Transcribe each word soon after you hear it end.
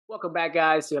Welcome back,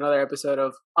 guys, to another episode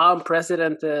of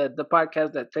UnPresidented, the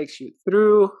podcast that takes you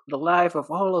through the life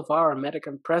of all of our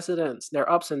American presidents,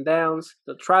 their ups and downs,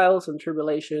 the trials and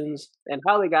tribulations, and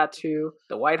how they got to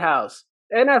the White House.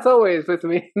 And as always, with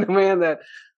me, the man that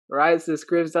writes the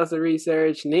scripts, does the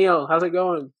research, Neil. How's it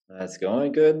going? It's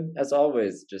going good, as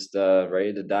always. Just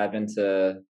ready to dive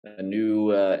into a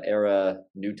new era,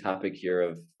 new topic here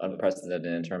of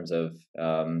unprecedented in terms of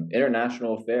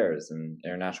international affairs and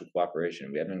international cooperation.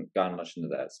 We haven't gone much into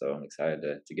that, so I'm excited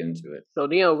to get into it. So,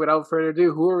 Neil, without further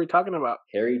ado, who are we talking about?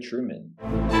 Harry Truman.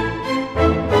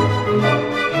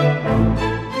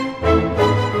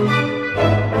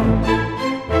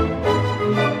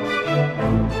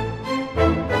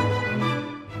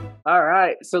 All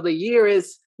right, so the year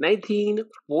is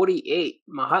 1948.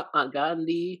 Mahatma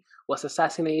Gandhi was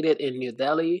assassinated in New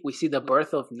Delhi. We see the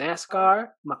birth of NASCAR,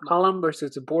 McCollum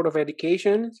versus the Board of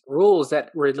Education, rules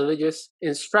that religious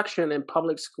instruction in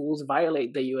public schools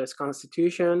violate the U.S.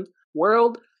 Constitution.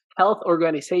 World Health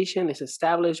Organization is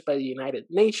established by the United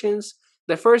Nations.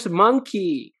 The first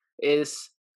monkey is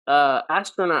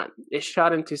astronaut is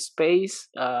shot into space.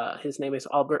 His name is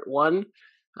Albert 1.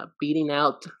 Beating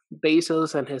out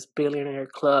Bezos and his billionaire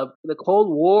club. The Cold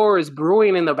War is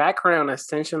brewing in the background as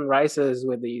tension rises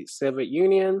with the Soviet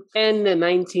Union. And the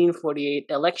 1948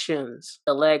 elections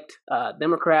elect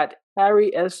Democrat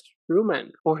Harry S.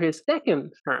 Truman for his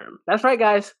second term. That's right,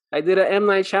 guys. I did an M.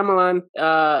 Night Shyamalan.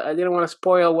 I didn't want to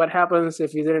spoil what happens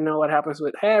if you didn't know what happens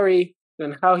with Harry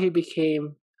and how he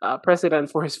became president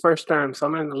for his first term. So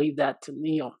I'm going to leave that to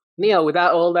Neil. Neil,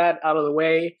 without all that out of the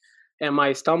way, am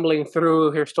I stumbling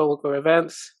through historical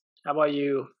events? How about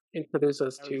you introduce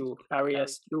us to Harry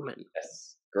S. Truman?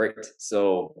 Yes, great.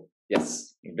 So,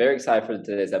 yes, I'm very excited for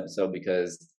today's episode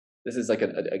because this is like,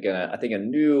 I think a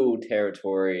new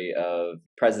territory of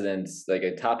presidents, like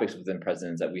topics within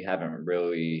presidents that we haven't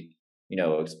really,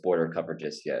 explored or covered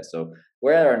just yet. So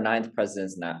we're at our ninth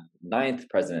president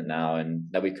now, and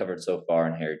that we covered so far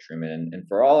in Harry Truman. And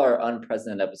for all our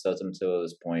unprecedented episodes until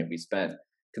this point, we spent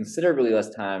considerably less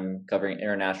time covering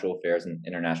international affairs and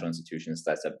international institutions,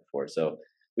 as I said before. So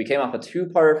we came off a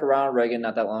two-parter for Ronald Reagan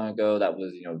not that long ago that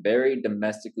was, very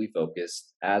domestically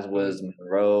focused, as was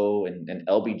Monroe and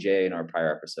LBJ in our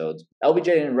prior episodes.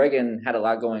 LBJ and Reagan had a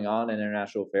lot going on in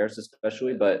international affairs,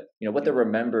 especially, but what they're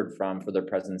remembered for their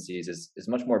presidencies is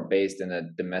much more based in the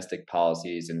domestic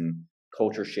policies and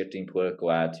culture-shifting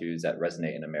political attitudes that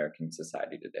resonate in American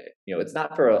society today. It's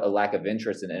not for a lack of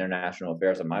interest in international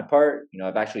affairs on my part.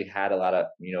 I've actually had a lot of,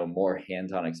 more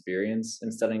hands-on experience in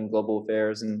studying global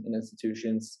affairs and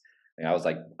institutions. I was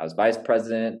vice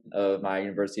president of my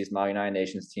university's Model United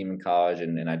Nations team in college,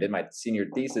 and I did my senior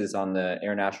thesis on the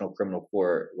International Criminal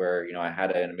Court, where, I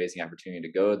had an amazing opportunity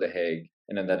to go to The Hague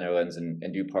in the Netherlands and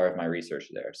do part of my research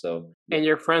there. So, and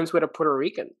you're friends with a Puerto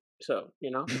Rican, so,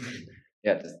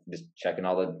 Yeah, just checking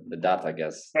all the dots, I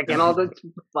guess. Checking all the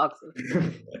boxes.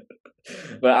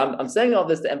 But I'm saying all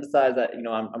this to emphasize that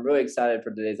I'm really excited for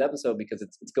today's episode because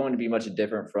it's going to be much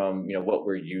different from what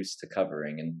we're used to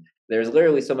covering. And there's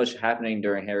literally so much happening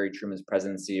during Harry Truman's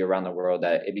presidency around the world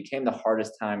that it became the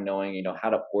hardest time knowing how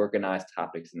to organize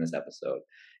topics in this episode.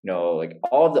 Like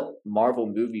all the Marvel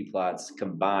movie plots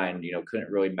combined, couldn't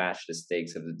really match the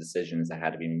stakes of the decisions that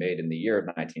had to be made in the year of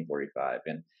 1945.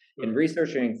 And in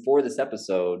researching for this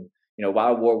episode,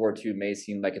 while World War II may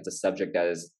seem like it's a subject that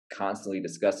is constantly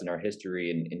discussed in our history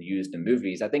and used in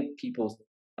movies, I think people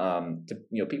are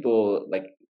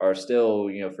still,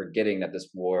 forgetting that this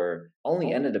war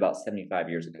only ended about 75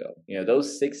 years ago.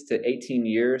 Those 6 to 18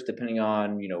 years, depending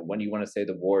on, when you want to say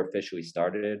the war officially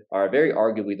started, are very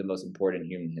arguably the most important in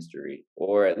human history,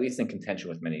 or at least in contention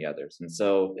with many others. And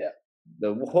so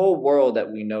the whole world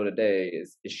that we know today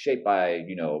is shaped by,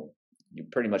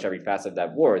 pretty much every facet of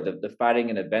that war, the fighting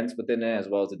and events within it, as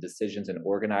well as the decisions and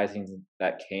organizing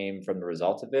that came from the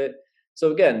results of it.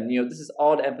 So again, this is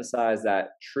all to emphasize that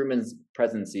Truman's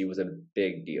presidency was a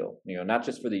big deal, not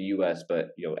just for the U.S., but,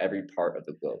 every part of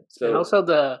the globe. So, and also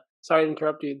sorry to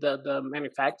interrupt you, the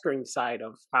manufacturing side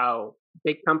of how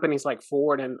big companies like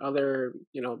Ford and other,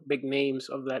 big names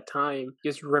of that time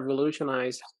just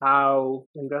revolutionized how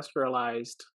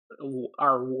industrialized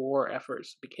our war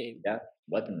efforts became. Yeah,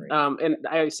 weaponry. And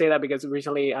I say that because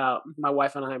recently, my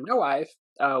wife,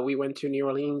 we went to New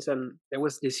Orleans, and there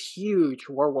was this huge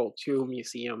World War II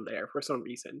museum there for some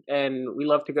reason. And we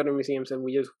love to go to museums, and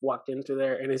we just walked into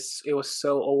there, and it was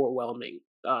so overwhelming.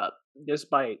 Just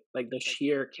by like the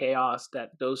sheer chaos that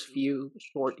those few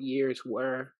short years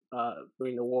were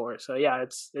during the war. So yeah,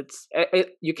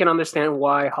 you can understand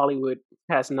why Hollywood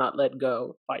has not let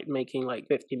go by making like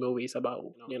 50 movies about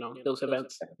those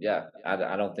events. Yeah,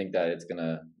 I don't think that it's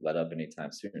gonna let up anytime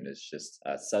soon. It's just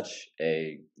such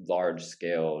a large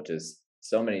scale, just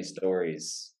so many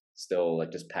stories still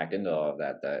like just packed into all of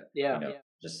that. Yeah.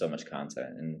 Just so much content.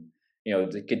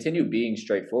 And to continue being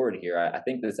straightforward here, I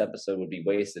think this episode would be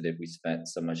wasted if we spent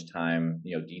so much time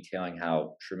detailing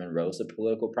how Truman rose to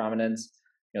political prominence.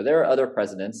 There are other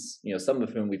presidents, some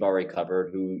of whom we've already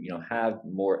covered, who have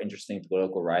more interesting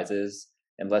political rises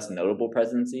and less notable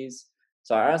presidencies.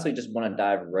 So I honestly just want to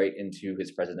dive right into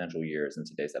his presidential years in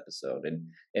today's episode,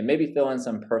 and maybe fill in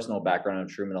some personal background of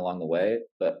Truman along the way.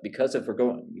 But because if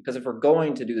we're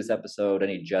going to do this episode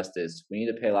any justice, we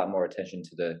need to pay a lot more attention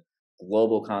to the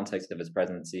global context of his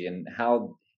presidency and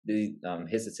how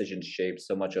his decisions shaped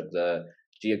so much of the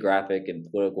geographic and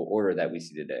political order that we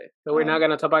see today. So we're not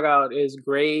gonna talk about his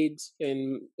grades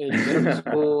in middle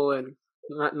school and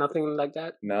nothing like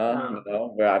that. No.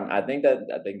 But I think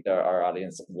that our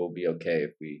audience will be okay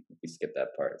if we skip that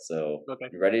part. So, Okay.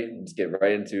 You ready? Let's get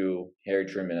right into Harry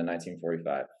Truman in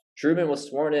 1945. Truman was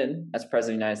sworn in as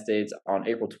President of the United States on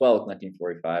April 12th,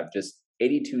 1945, just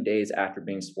 82 days after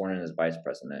being sworn in as Vice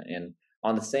President, and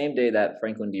on the same day that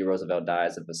Franklin D. Roosevelt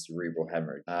dies of a cerebral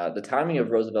hemorrhage. The timing of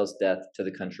Roosevelt's death to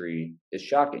the country is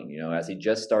shocking, as he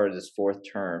just started his fourth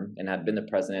term and had been the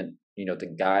president, to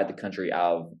guide the country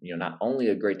out of, not only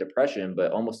a Great Depression,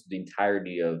 but almost the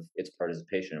entirety of its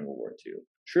participation in World War II.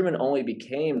 Truman only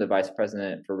became the vice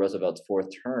president for Roosevelt's fourth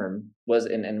term,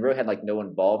 and really had like no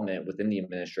involvement within the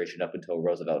administration up until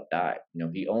Roosevelt died.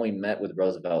 He only met with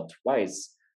Roosevelt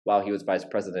twice while he was vice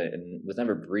president and was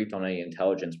never briefed on any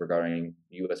intelligence regarding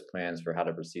U.S. plans for how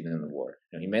to proceed in the war.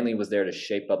 He mainly was there to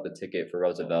shape up the ticket for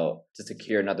Roosevelt to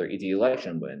secure another easy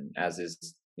election win, as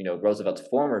is Roosevelt's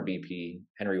former VP,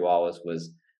 Henry Wallace,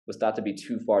 was thought to be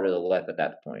too far to the left at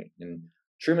that point. And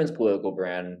Truman's political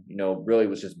brand, really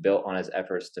was just built on his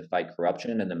efforts to fight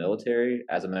corruption in the military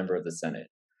as a member of the Senate.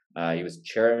 He's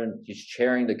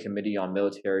chairing the Committee on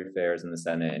Military Affairs in the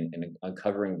Senate and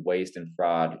uncovering waste and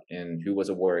fraud in who was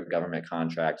awarded government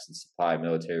contracts to supply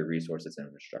military resources and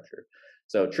infrastructure.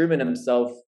 So Truman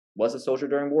himself was a soldier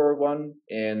during World War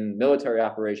I, and military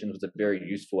operations was a very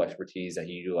useful expertise that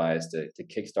he utilized to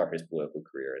kickstart his political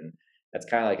career. And that's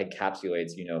kind of like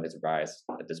encapsulates, his rise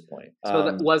at this point.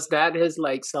 So was that his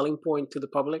like selling point to the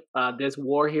public? This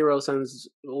war hero, since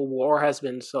war has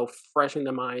been so fresh in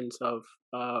the minds of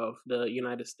the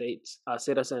United States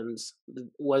citizens,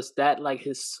 was that like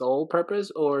his sole purpose,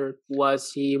 or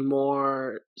was he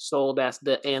more sold as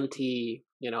the anti,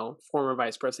 former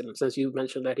vice president? Since you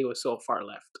mentioned that he was so far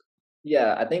left.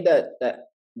 Yeah, I think that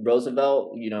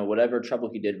Roosevelt, whatever trouble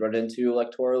he did run into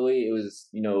electorally, it was,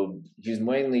 he was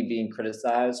mainly being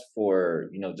criticized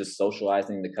for, just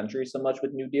socializing the country so much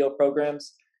with New Deal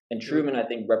programs. And Truman, I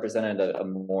think, represented a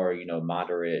more,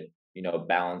 moderate,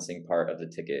 balancing part of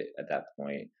the ticket at that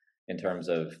point, in terms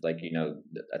of like,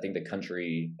 I think the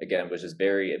country, again, was just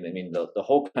very, the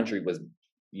whole country was,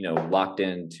 locked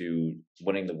into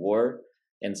winning the war.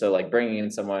 And so like bringing in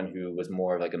someone who was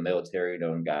more like a military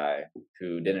known guy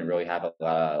who didn't really have a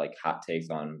lot of like hot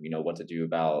takes on, what to do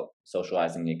about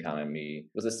socializing the economy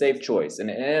was a safe choice.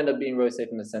 And it ended up being really safe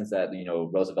in the sense that,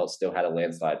 Roosevelt still had a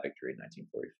landslide victory in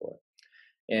 1944.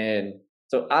 And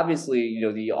so obviously,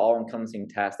 the all-encompassing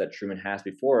task that Truman has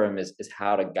before him is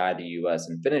how to guide the U.S.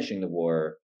 in finishing the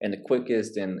war in the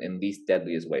quickest and least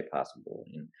deadliest way possible.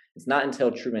 And it's not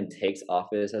until Truman takes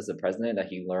office as the president that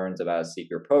he learns about a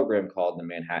secret program called the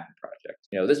Manhattan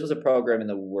Project. This was a program in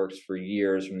the works for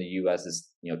years from the U.S.'s,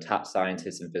 top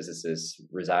scientists and physicists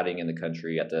residing in the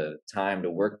country at the time to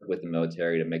work with the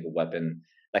military to make a weapon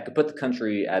that could put the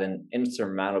country at an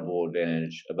insurmountable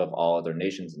advantage above all other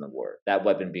nations in the war. That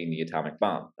weapon being the atomic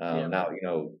bomb. Now,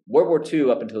 World War II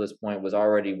up until this point was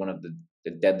already one of the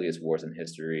deadliest wars in the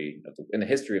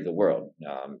history of the world.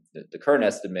 The current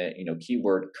estimate,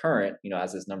 keyword current,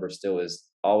 as this number still is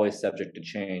always subject to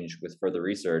change with further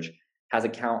research, has a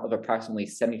count of approximately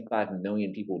 75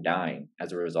 million people dying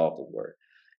as a result of the war.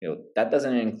 That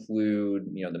doesn't include,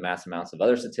 the mass amounts of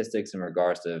other statistics in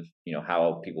regards to,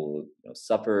 how people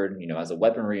suffered, as the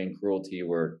weaponry and cruelty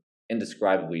were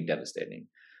indescribably devastating.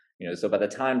 So by the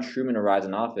time Truman arrives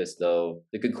in office, though,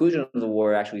 the conclusion of the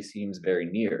war actually seems very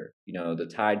near. The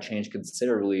tide changed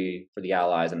considerably for the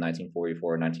Allies in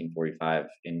 1944 and 1945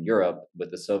 in Europe,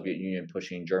 with the Soviet Union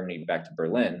pushing Germany back to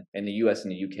Berlin, and the US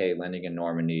and the UK landing in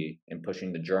Normandy and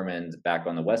pushing the Germans back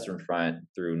on the Western Front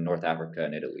through North Africa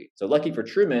and Italy. So lucky for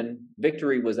Truman,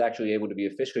 victory was actually able to be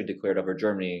officially declared over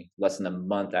Germany less than a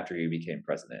month after he became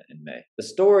president in May. The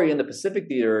story in the Pacific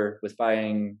theater with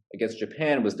fighting against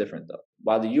Japan was different, though.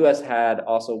 While the US had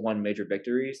also won major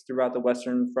victories throughout the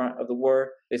Western front of the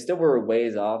war, they still were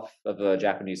ways off of a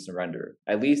Japanese surrender,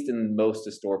 at least in most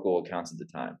historical accounts at the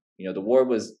time. The war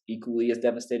was equally as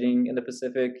devastating in the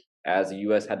Pacific, as the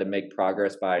US had to make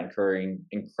progress by incurring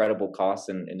incredible costs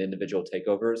and individual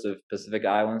takeovers of Pacific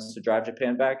islands to drive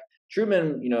Japan back.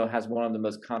 Truman, has one of the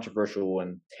most controversial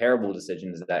and terrible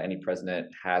decisions that any president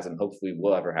has and hopefully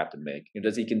will ever have to make.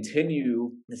 Does he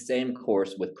continue the same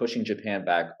course with pushing Japan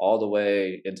back all the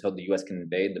way until the US can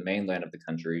invade the mainland of the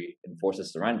country and force a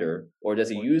surrender? Or does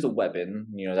he use a weapon,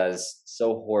 that is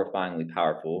so horrifyingly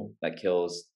powerful that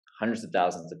kills hundreds of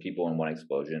thousands of people in one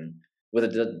explosion with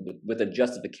a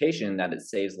justification that it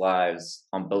saves lives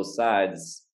on both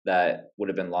sides that would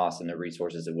have been lost in the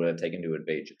resources it would have taken to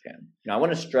invade Japan? I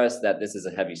want to stress that this is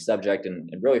a heavy subject and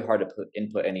really hard to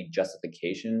input any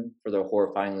justification for the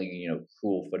horrifyingly,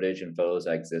 cruel footage and photos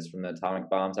that exist from the atomic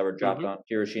bombs that were dropped on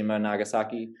Hiroshima and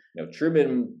Nagasaki.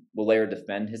 Truman will later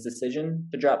defend his decision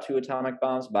to drop 2 atomic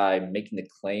bombs by making the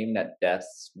claim that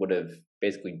deaths would have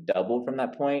basically doubled from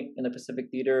that point in the Pacific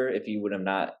theater if he would have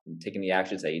not taken the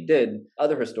actions that he did.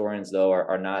 Other historians, though,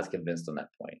 are not as convinced on that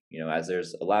point, as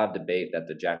there's a lot of debate that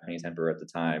the Japanese emperor at the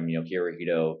time,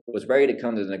 Hirohito, was ready to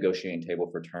come to the negotiating table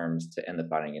for terms to end the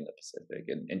fighting in the Pacific.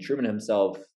 And Truman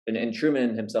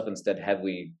himself instead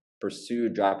heavily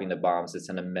pursued dropping the bombs to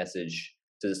send a message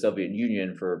to the Soviet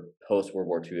Union for post-World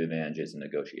War II advantages and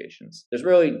negotiations. There's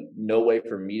really no way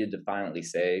for me to definitely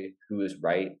say who is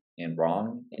right and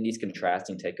wrong in these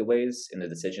contrasting takeaways in the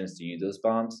decisions to use those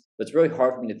bombs, but it's really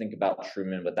hard for me to think about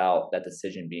Truman without that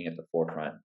decision being at the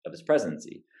forefront of his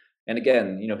presidency. And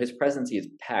again, his presidency is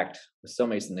packed with so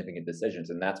many significant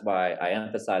decisions, and that's why I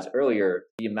emphasized earlier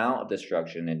the amount of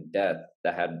destruction and death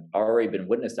that had already been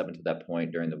witnessed up until that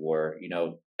point during the war.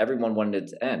 Everyone wanted it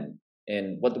to end.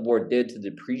 And what the war did to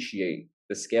depreciate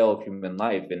the scale of human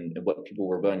life and what people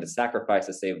were willing to sacrifice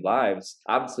to save lives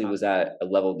obviously was at a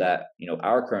level that,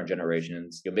 our current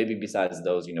generations, maybe besides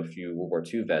those, few World War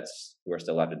II vets who are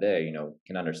still alive today,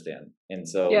 can understand. And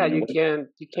so you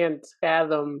can't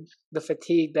fathom the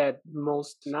fatigue that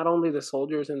most, not only the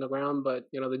soldiers in the ground, but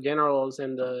the generals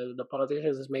and the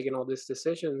politicians making all these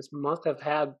decisions must have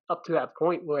had up to that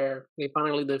point where they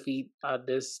finally defeat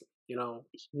this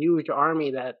huge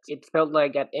army that it felt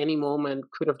like at any moment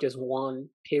could have just won,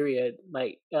 period.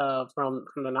 Like from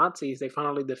the Nazis, they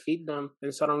finally defeat them,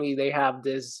 and suddenly they have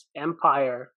this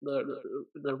empire,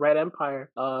 the Red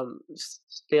Empire,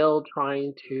 still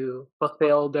trying to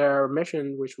fulfill their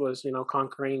mission, which was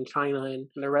conquering China and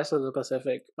the rest of the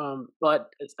Pacific. But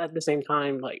it's at the same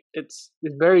time, like it's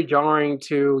very jarring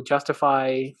to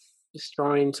justify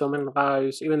destroying so many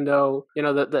lives, even though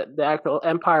the actual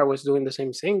empire was doing the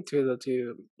same thing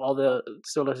to all the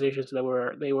civilizations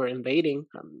that they were invading,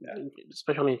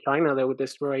 especially in China. They would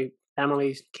destroy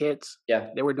families, kids.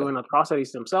 They were doing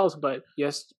atrocities themselves, but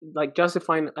just like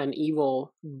justifying an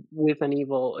evil with an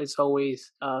evil, it's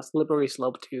always a slippery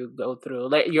slope to go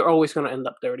through. Like you're always going to end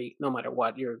up dirty, no matter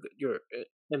what. You're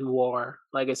in war.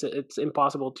 Like it's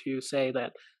impossible to say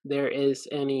that there is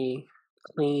any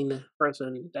clean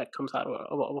person that comes out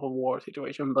of a war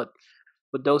situation, but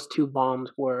those 2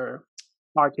 bombs were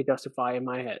hard to justify in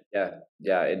my head. And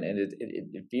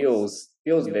it feels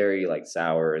very like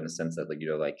sour in the sense that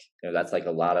that's like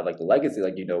a lot of like the legacy.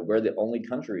 We're the only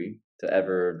country to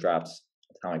ever drop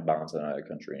atomic bombs on another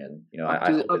country, and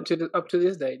up to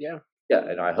this date,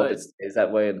 and I hope it stays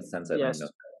that way in the sense that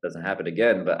doesn't happen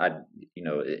again. But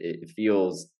it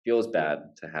feels bad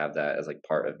to have that as like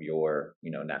part of your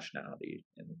nationality,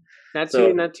 and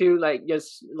not to like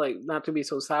just like not to be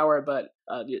so sour, but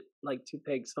like to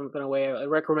take something away. I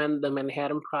recommend the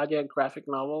Manhattan Project graphic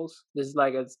novels. This is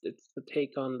like it's a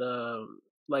take on the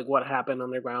like what happened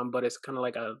underground, but it's kind of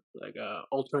like a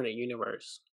alternate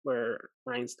universe where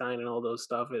Einstein and all those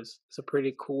stuff is. It's a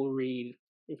pretty cool read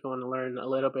if you want to learn a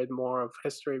little bit more of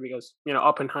history, because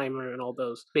Oppenheimer and all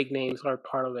those big names are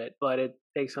part of it, but it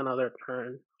takes another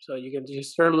turn. So you can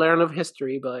just learn of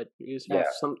history, but you just have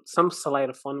some slight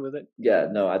of fun with it.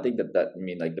 I think that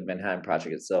the Manhattan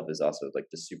Project itself is also like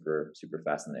just super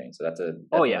fascinating. So that's a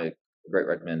great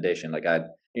recommendation. Like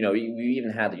we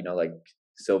even had like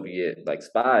Soviet like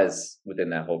spies within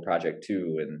that whole project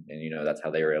too, and that's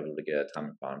how they were able to get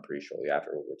atomic bomb pretty shortly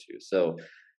after World War II. So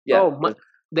yeah, Oh, there's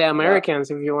the a lot.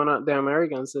 Americans. If you wanna, the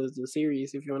Americans is the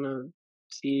series. If you wanna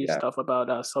see Yeah, stuff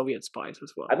about Soviet spies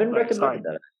as well. I've been Right. Sorry. recommended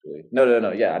that actually.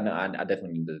 No. Yeah, I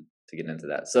definitely need to get into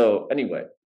that. So anyway,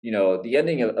 the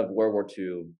ending of World War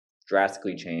II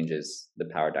drastically changes the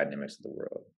power dynamics of the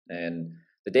world, and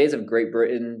the days of Great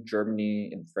Britain,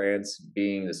 Germany, and France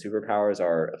being the superpowers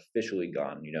are officially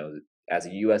gone. As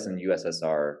the U.S. and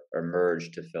USSR are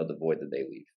merged to fill the void that they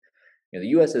leave. The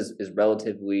U.S. is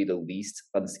relatively the least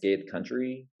unscathed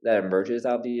country that emerges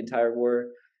out of the entire war,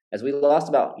 as we lost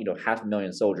about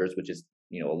 500,000 soldiers, which is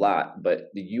a lot, but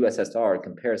the USSR in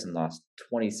comparison lost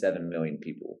 27 million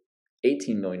people,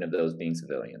 18 million of those being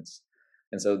civilians,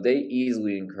 and so they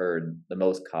easily incurred the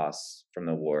most costs from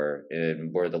the war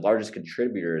and were the largest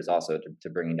contributors also to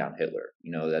bringing down Hitler.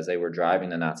 As they were driving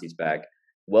the Nazis back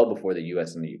well before the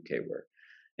U.S. and the U.K. were.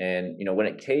 And when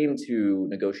it came to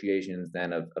negotiations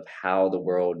then of how the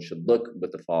world should look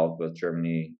with the fall of both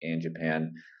Germany and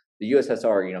Japan, the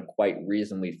USSR, quite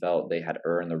reasonably felt they had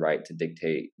earned the right to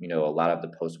dictate, a lot of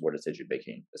the post-war decision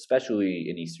making, especially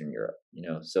in Eastern Europe.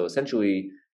 So essentially,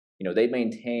 they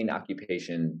maintained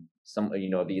occupation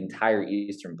of the entire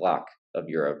Eastern Bloc of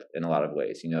Europe in a lot of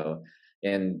ways.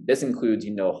 And this includes,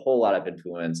 a whole lot of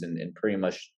influence and pretty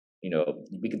much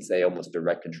we could say almost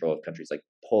direct control of countries like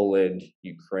Poland,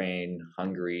 Ukraine,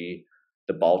 Hungary,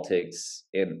 the Baltics,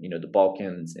 and the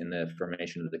Balkans, and the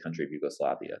formation of the country of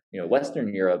Yugoslavia.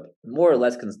 Western Europe more or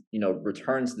less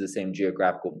returns to the same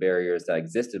geographical barriers that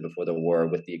existed before the war,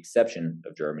 with the exception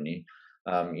of Germany.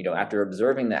 After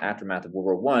observing the aftermath of World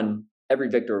War One, every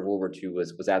victor of World War II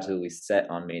was absolutely set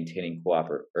on maintaining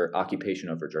occupation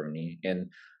over Germany, and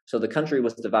so the country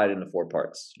was divided into four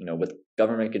parts, with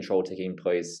government control taking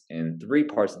place in three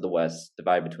parts of the West,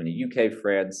 divided between the UK,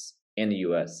 France, and the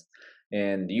US,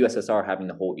 and the USSR having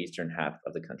the whole eastern half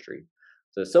of the country.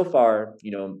 So far,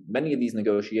 many of these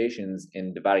negotiations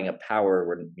in dividing up power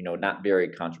were, not very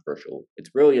controversial. It's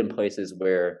really in places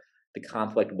where the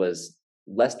conflict was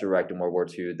less direct in World War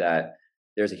II that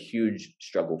there's a huge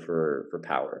struggle for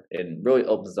power, and really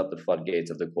opens up the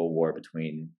floodgates of the Cold War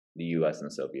between the U.S. and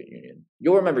the Soviet Union.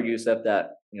 You'll remember, Yusuf,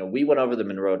 that we went over the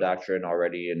Monroe Doctrine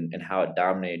already, and how it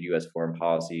dominated U.S. foreign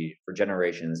policy for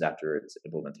generations after its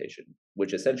implementation,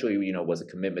 which essentially was a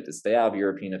commitment to stay out of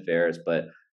European affairs but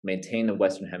maintain the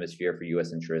Western Hemisphere for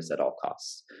U.S. interests at all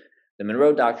costs. The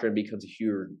Monroe Doctrine becomes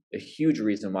a huge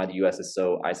reason why the U.S. is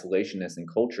so isolationist in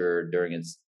culture during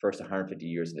its first 150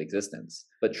 years of existence.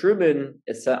 But Truman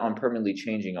is set on permanently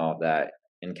changing all of that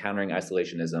and countering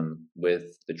isolationism with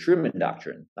the Truman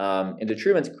Doctrine. And to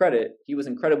Truman's credit, he was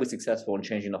incredibly successful in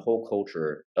changing the whole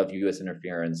culture of U.S.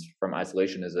 interference from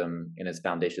isolationism and its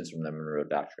foundations from the Monroe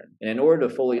Doctrine. And in order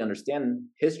to fully understand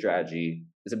his strategy,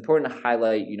 it's important to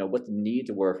highlight, what the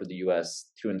needs were for the U.S.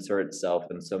 to insert itself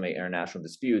in so many international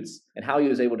disputes, and how he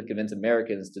was able to convince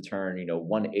Americans to turn,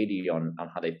 180 on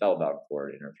how they felt about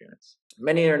foreign interference.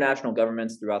 Many international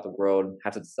governments throughout the world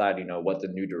have to decide, what the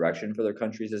new direction for their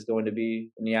countries is going to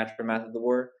be in the aftermath of the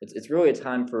war. It's really a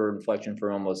time for inflection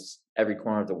for almost every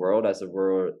corner of the world, as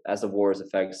the war's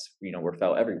effects, were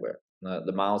felt everywhere.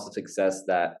 The models of success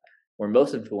that were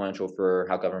most influential for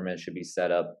how governments should be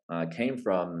set up came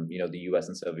from the U.S.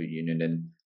 and Soviet Union, and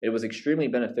it was extremely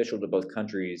beneficial to both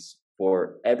countries.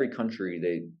 For every country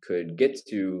they could get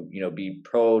to be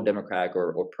pro-democratic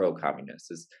or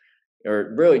pro-communist,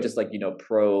 or really just like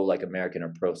pro like American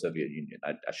or pro-Soviet Union.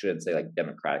 I shouldn't say like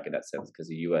democratic in that sense, because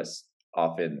the U.S.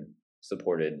 often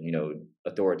supported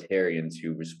authoritarians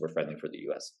who were friendly for the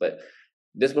U.S. But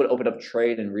this would open up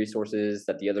trade and resources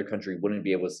that the other country wouldn't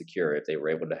be able to secure if they were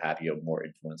able to have more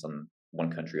influence on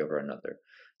one country over another.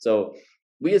 So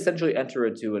we essentially enter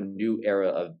into a new era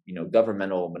of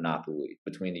governmental monopoly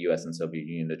between the U.S. and Soviet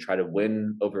Union to try to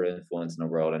win over influence in the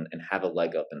world and have a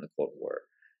leg up in the Cold War.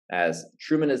 As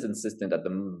Truman is insistent that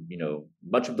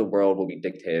much of the world will be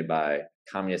dictated by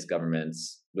communist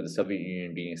governments, with the Soviet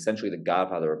Union being essentially the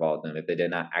godfather of all of them if they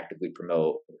did not actively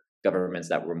promote governments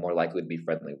that were more likely to be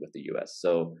friendly with the U.S.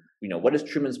 So, what is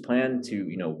Truman's plan to,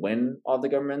 win all the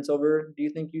governments over, do you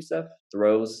think, Yusuf?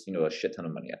 Throws, a shit ton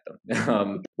of money at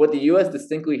them. What the U.S.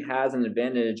 distinctly has an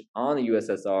advantage on the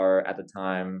USSR at the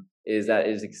time is that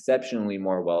it is exceptionally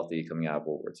more wealthy coming out of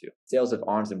World War II. Sales of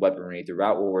arms and weaponry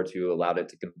throughout World War II allowed it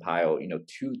to compile,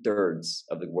 2/3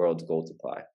 of the world's gold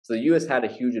supply. So the U.S. had a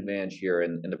huge advantage here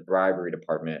in the bribery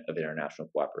department of international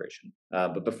cooperation.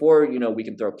 But before, we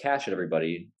can throw cash at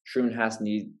everybody,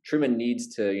 Truman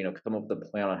needs to, come up with a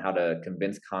plan on how to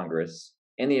convince Congress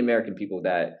and the American people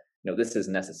that this is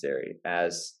necessary,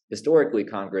 as historically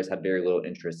Congress had very little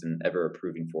interest in ever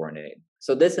approving foreign aid.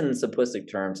 So this, in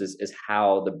simplistic terms, is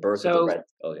how the birth of the So Red.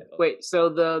 Oh yeah. wait, so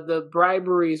the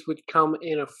briberies would come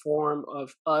in a form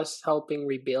of us helping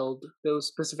rebuild those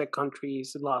specific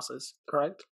countries' losses,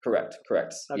 correct? Correct.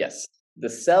 Okay. Yes. The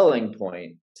selling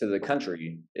point to the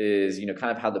country is,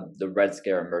 kind of how the Red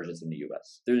Scare emerges in the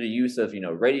U.S. Through the use of,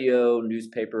 radio,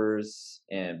 newspapers,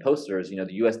 and posters. The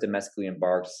U.S. domestically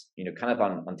embarks, kind of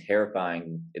on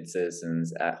terrifying its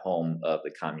citizens at home of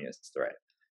the communist threat,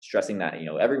 stressing that,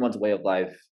 everyone's way of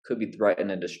life could be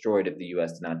threatened and destroyed if the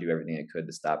U.S. did not do everything it could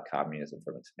to stop communism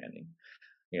from expanding.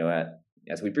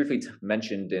 As we briefly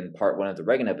mentioned in part one of the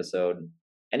Reagan episode,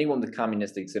 anyone with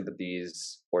communistic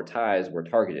sympathies or ties were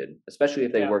targeted, especially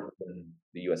if they Yeah. worked within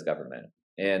the U.S. government.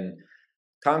 And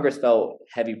Congress felt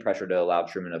heavy pressure to allow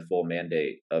Truman a full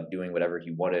mandate of doing whatever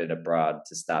he wanted abroad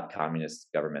to stop communist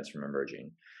governments from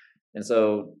emerging. And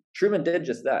so Truman did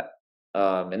just that.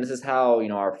 And this is how,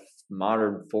 our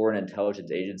modern foreign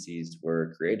intelligence agencies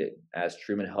were created, as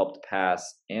Truman helped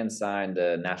pass and sign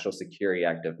the National Security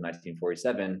Act of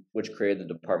 1947, which created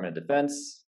the Department of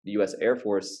Defense, the U.S. Air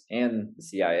Force, and the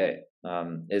CIA.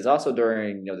 It is also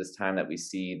during this time that we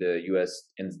see the U.S.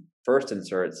 first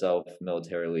insert itself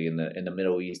militarily in the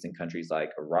Middle East in countries like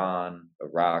Iran,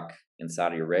 Iraq, and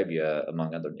Saudi Arabia,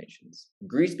 among other nations.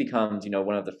 Greece becomes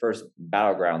one of the first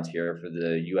battlegrounds here for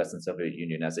the U.S. and Soviet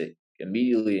Union, as it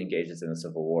immediately engages in a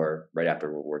civil war right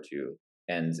after World War II,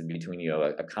 and between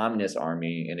a communist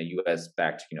army and a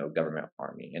U.S.-backed government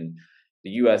army, and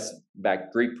the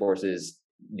U.S.-backed Greek forces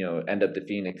end up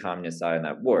defeating the communist side in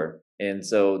that war. And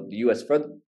so the U.S.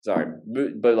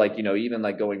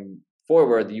 even going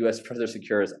forward, the U.S. further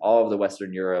secures all of the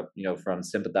Western Europe, from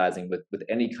sympathizing with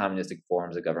any communistic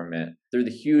forms of government through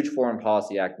the huge foreign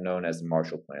policy act known as the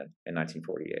Marshall Plan in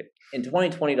 1948. In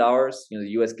 2020 dollars, the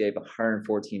U.S. gave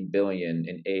 $114 billion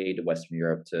in aid to Western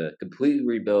Europe to completely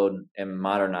rebuild and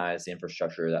modernize the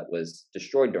infrastructure that was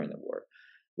destroyed during the war,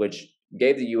 which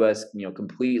gave the U.S.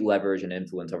 complete leverage and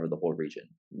influence over the whole region.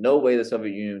 No way the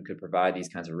Soviet Union could provide these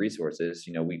kinds of resources.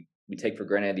 We take for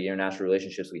granted the international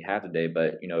relationships we have today,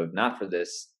 but if not for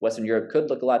this, Western Europe could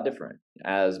look a lot different,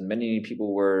 as many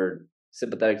people were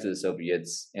sympathetic to the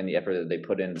Soviets and the effort that they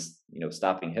put in,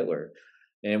 stopping Hitler.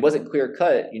 And it wasn't clear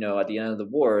cut, at the end of the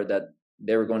war, that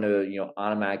they were going to,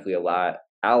 automatically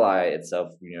ally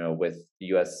itself, with the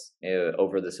U.S.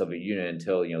 Over the Soviet Union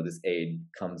until, this aid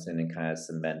comes in and kind of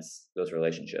cements those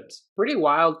relationships. Pretty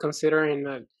wild, considering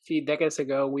a few decades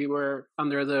ago we were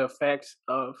under the effects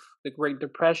of the Great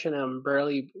Depression and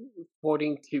barely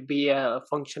affording to be a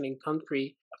functioning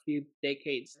country. A few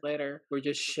decades later, we're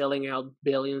just shelling out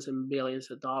billions and billions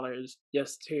of dollars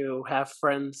just to have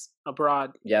friends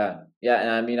abroad. Yeah, and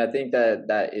I mean, I think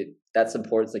that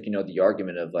supports the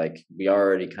argument of we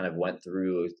already kind of went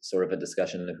through sort of a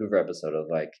discussion in the Hoover episode of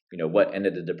what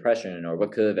ended the Depression or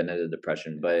what could have ended the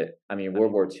Depression. But I mean,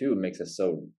 World War II makes us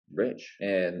so rich,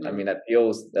 and I mean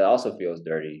that also feels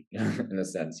dirty in a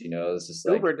sense. It's just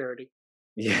super dirty.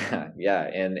 Yeah,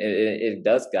 and it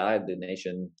does guide the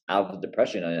nation out of the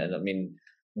Depression, and I mean,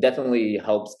 definitely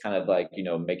helps kind of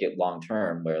make it long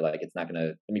term, where it's not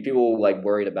gonna. I mean, people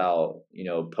worried about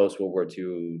post World War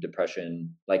II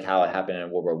depression, how it happened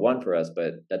in World War I for us,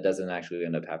 but that doesn't actually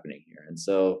end up happening here. And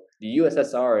so the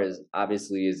USSR is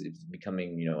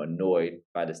becoming annoyed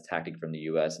by this tactic from the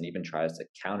U.S. and even tries to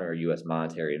counter U.S.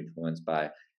 monetary influence by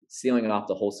sealing off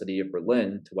the whole city of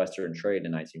Berlin to Western trade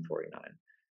in 1949.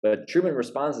 But Truman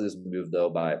responds to this move, though,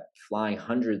 by flying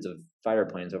hundreds of fighter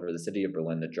planes over the city of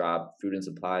Berlin to drop food and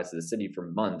supplies to the city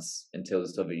for months until the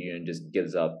Soviet Union just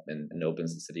gives up and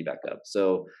opens the city back up.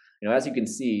 So, as you can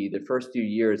see, the first few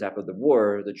years after the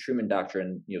war, the Truman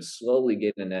Doctrine, slowly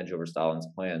gained an edge over Stalin's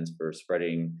plans for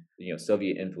spreading,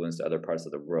 Soviet influence to other parts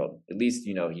of the world. At least,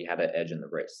 he had an edge in the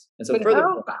race. And so,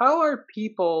 how are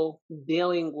people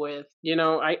dealing with?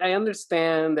 I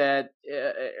understand that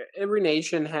every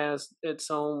nation has its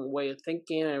own way of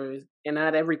thinking, and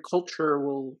not every culture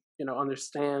will,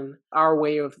 understand our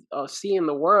way of seeing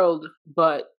the world,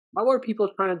 but how are people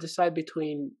trying to decide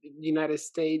between the United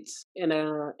States and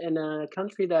a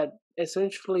country that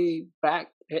essentially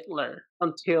backed Hitler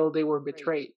until they were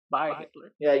betrayed by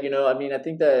Hitler? Yeah, I mean, I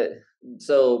think that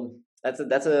that's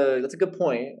a good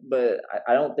point, but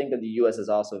I don't think that the U.S. is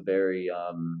also very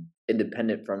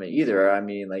independent from it either. I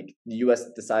mean, the U.S.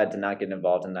 decided to not get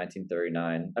involved in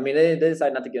 1939. I mean, they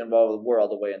decided not to get involved with the war all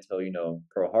the way until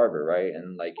Pearl Harbor, right?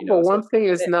 And But one thing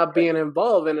is not being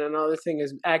involved, and another thing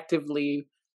is actively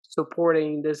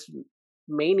supporting this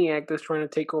maniac that's trying to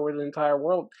take over the entire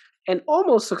world, and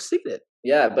almost succeeded.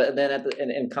 Yeah, but then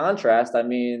in contrast, I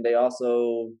mean, they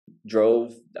also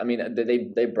drove. I mean,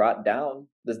 they brought down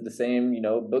the same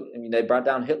book. I mean, they brought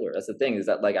down Hitler. That's the thing, is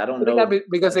that like I don't But they got know.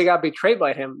 because they got betrayed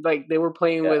by him. Like they were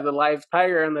playing Yeah, with a live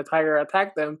tiger, and the tiger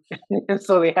attacked them, and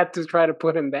so they had to try to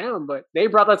put him down. But they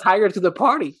brought the tiger to the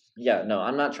party. yeah. No,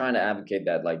 I'm not trying to advocate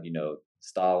that like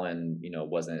Stalin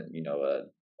wasn't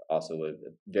also a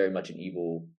very much an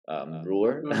evil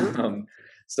ruler. Hmm.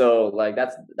 So like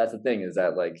that's the thing, is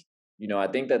that like I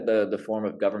think that the form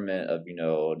of government of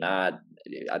not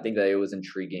I think that it was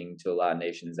intriguing to a lot of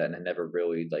nations that had never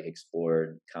really like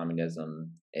explored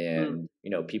communism, Mm.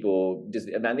 and people just,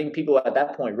 and I think people at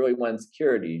that point really wanted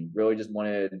security, really just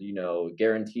wanted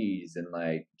guarantees, and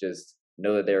like just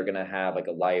know that they were going to have like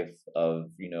a life of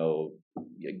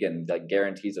again like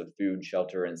guarantees of food,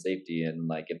 shelter, and safety. And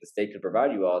like if the state could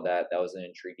provide you all that, that was an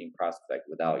intriguing prospect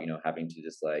without having to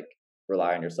just like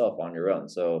rely on yourself on your own.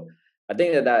 So I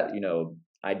think that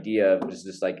idea of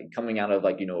just like coming out of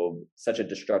like such a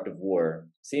destructive war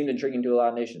seemed intriguing to a lot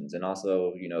of nations. And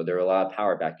also there were a lot of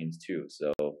power vacuums too,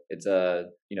 so it's a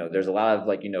there's a lot of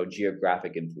like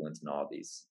geographic influence in all of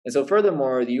these. And so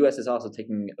furthermore, the US is also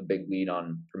taking a big lead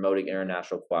on promoting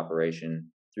international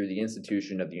cooperation through the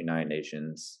institution of the United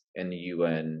Nations and the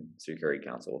UN Security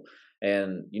Council.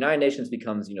 And United Nations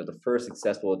becomes the first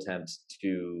successful attempt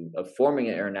to of forming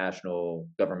an international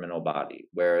governmental body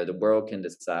where the world can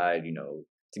decide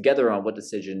together on what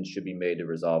decisions should be made to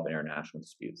resolve international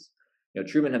disputes.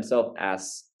 Truman himself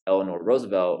asked Eleanor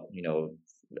Roosevelt,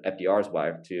 FDR's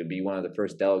wife, to be one of the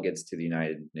first delegates to the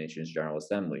United Nations General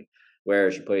Assembly,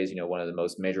 where she plays, one of the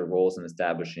most major roles in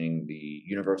establishing the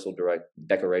Universal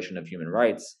Declaration of Human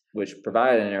Rights, which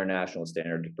provided an international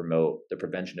standard to promote the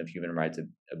prevention of human rights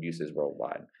abuses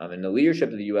worldwide. And the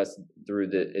leadership of the U.S. through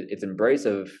its embrace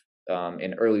of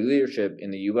and early leadership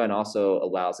in the UN also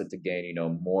allows it to gain,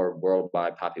 more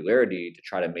worldwide popularity to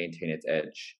try to maintain its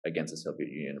edge against the Soviet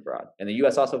Union abroad. And the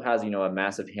U.S. also has, a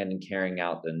massive hand in carrying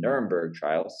out the Nuremberg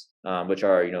trials, which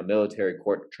are, military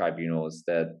court tribunals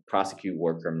that prosecute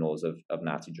war criminals of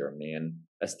Nazi Germany and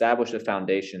establish the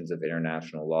foundations of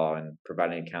international law and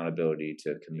providing accountability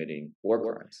to committing war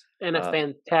crimes. And a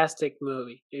fantastic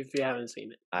movie if you haven't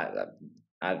seen it.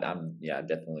 I'm yeah,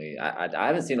 definitely. I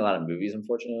haven't seen a lot of movies,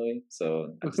 unfortunately,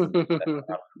 so I'm just.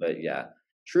 But yeah,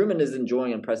 Truman is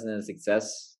enjoying unprecedented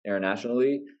success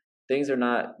internationally. Things are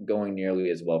not going nearly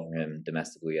as well for him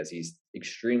domestically, as he's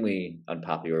extremely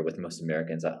unpopular with most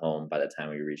Americans at home by the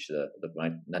time we reach the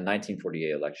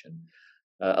 1948 election.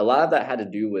 A lot of that had to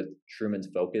do with Truman's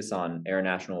focus on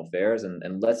international affairs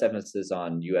and less emphasis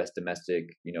on U.S.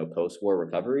 domestic, post-war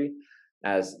recovery.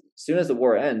 As soon as the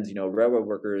war ends, railroad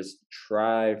workers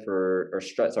strike for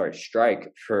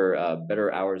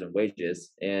better hours and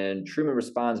wages. And Truman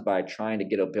responds by trying to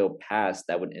get a bill passed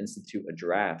that would institute a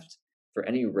draft for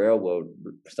any railroad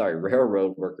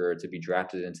worker to be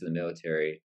drafted into the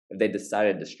military if they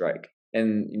decided to strike.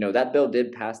 And that bill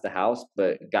did pass the House,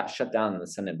 but got shut down in the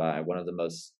Senate by one of the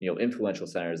most influential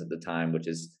senators at the time, which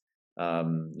is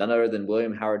none other than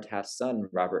William Howard Taft's son,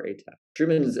 Robert A. Taft.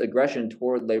 Truman's aggression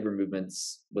toward labor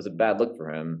movements was a bad look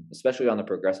for him, especially on the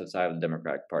progressive side of the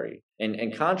Democratic Party. And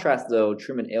in contrast, though,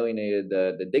 Truman alienated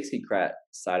the Dixiecrat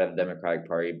side of the Democratic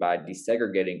Party by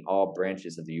desegregating all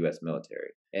branches of the U.S. military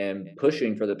and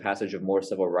pushing for the passage of more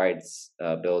civil rights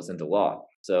bills into law.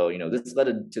 So, this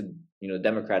led to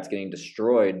Democrats getting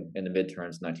destroyed in the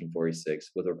midterms in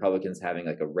 1946, with Republicans having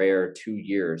like a rare 2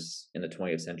 years in the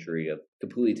 20th century of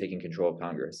completely taking control of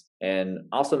Congress, and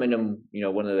also made him,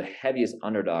 one of the heaviest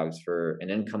underdogs for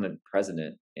an incumbent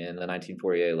president in the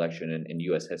 1948 election in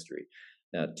U.S. history.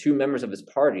 Now, two members of his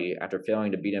party, after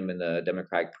failing to beat him in the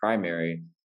Democratic primary,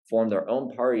 formed their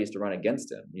own parties to run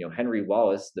against him. Henry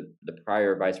Wallace, the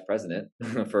prior vice president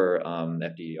for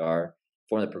FDR,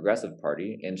 formed the Progressive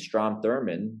Party, and Strom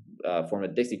Thurmond formed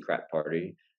the Dixiecrat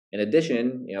Party, in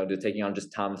addition, to taking on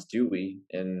just Thomas Dewey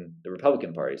in the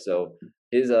Republican Party. So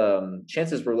his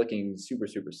chances were looking super,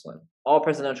 super slim. All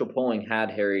presidential polling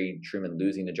had Harry Truman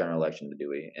losing the general election to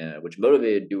Dewey, which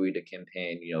motivated Dewey to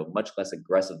campaign, much less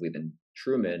aggressively than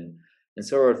Truman, and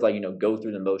sort of like, go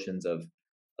through the motions of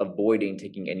avoiding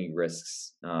taking any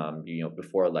risks,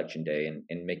 before election day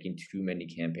and making too many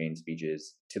campaign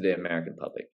speeches to the American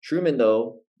public. Truman,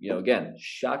 though, again,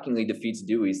 shockingly defeats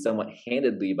Dewey somewhat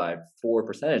handedly by 4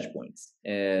 percentage points.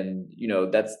 And,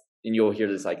 and you'll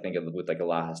hear this, I think, with like a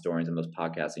lot of historians in most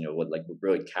podcasts, what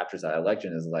really captures that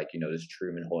election is like, this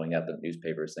Truman holding up the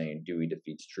newspaper saying Dewey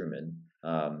defeats Truman,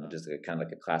 just kind of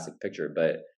like a classic picture.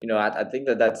 But, I think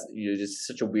that's, just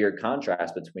such a weird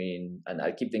contrast between, and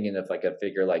I keep thinking of like a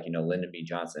figure like, Lyndon B.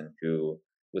 Johnson, who,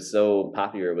 was so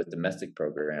popular with domestic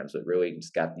programs, it really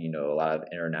just got, a lot of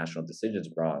international decisions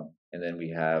wrong. And then we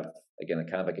have, again, a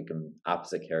kind of like a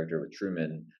opposite character with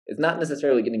Truman. It's not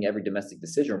necessarily getting every domestic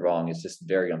decision wrong. It's just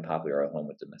very unpopular at home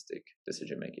with domestic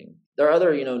decision making. There are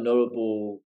other,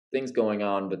 notable things going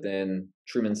on within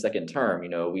Truman's second term.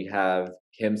 We have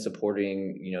him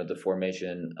supporting, the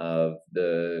formation of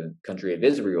the country of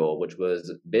Israel, which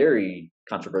was very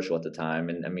controversial at the time.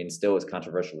 And I mean, still is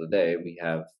controversial today. We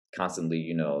have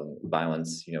constantly,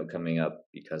 violence, coming up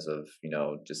because of,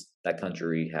 just that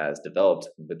country has developed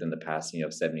within the past,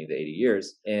 70 to 80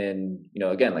 years. And,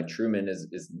 again, like Truman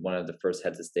is one of the first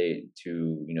heads of state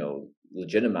to,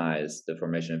 legitimize the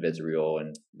formation of Israel.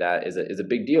 And that is a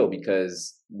big deal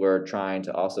because we're trying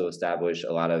to also establish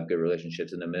a lot of good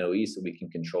relationships in the Middle East so we can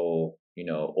control,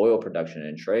 oil production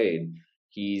and trade.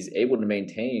 He's able to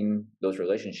maintain those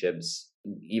relationships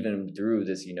even through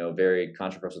this, very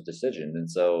controversial decision.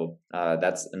 And so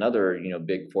that's another,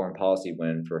 big foreign policy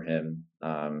win for him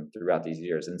throughout these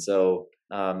years. And so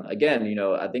again,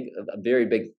 I think a very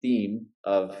big theme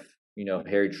of,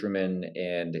 Harry Truman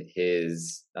and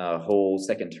his whole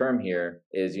second term here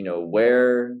is,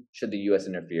 where should the U.S.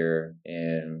 interfere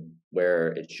and where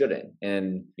it shouldn't.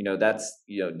 And, that's,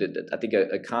 I think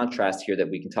a contrast here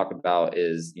that we can talk about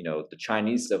is, the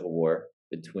Chinese Civil War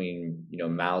between,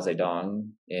 Mao Zedong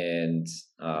and,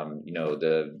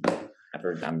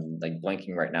 I'm like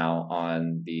blanking right now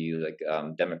on the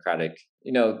democratic,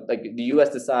 like the U.S.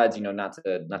 decides, not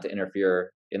to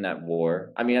interfere in that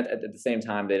war. I mean, at the same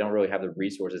time, they don't really have the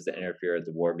resources to interfere at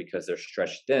the war because they're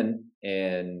stretched thin,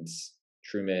 and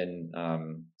Truman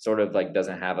sort of like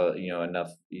doesn't have enough.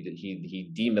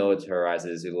 He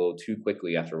demilitarizes a little too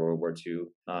quickly after World War II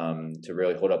to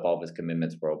really hold up all of his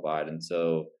commitments worldwide, and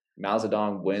so Mao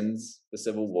Zedong wins the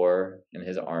Civil War in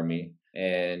his army,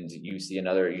 and you see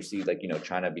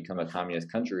China become a communist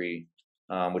country,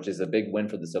 which is a big win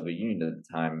for the Soviet Union at the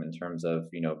time in terms of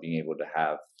being able to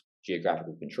have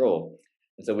geographical control.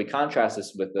 And so we contrast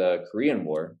this with the Korean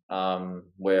War,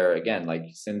 where again, like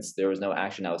since there was no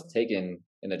action that was taken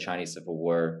in the Chinese Civil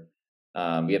War,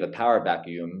 we have a power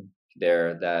vacuum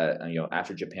there that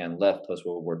after Japan left post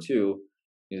World War II,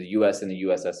 the U.S. and the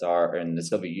USSR and the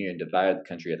Soviet Union divided the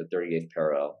country at the 38th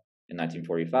parallel in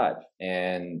 1945,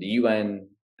 and the UN,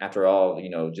 after all,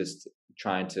 just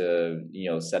trying to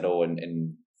settle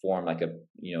and form like a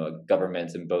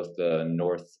government in both the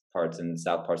north parts and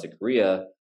south parts of Korea,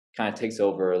 kind of takes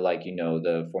over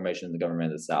the formation of the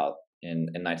government of the South in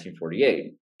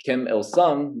 1948. Kim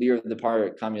Il-sung, leader of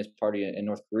the Communist Party in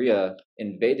North Korea,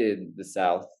 invaded the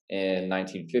South in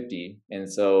 1950.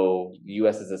 And so the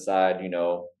U.S. has decided,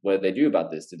 what did they do about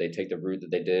this? Did they take the route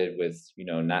that they did with,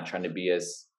 not trying to be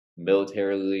as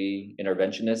militarily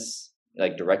interventionist,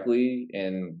 like directly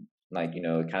and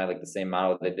kind of like the same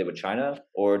model they did with China?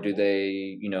 Or do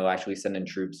they, actually send in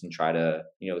troops and try to,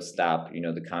 stop,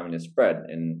 the communist spread?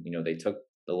 And, they took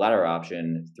the latter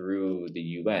option through the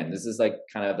UN. This is like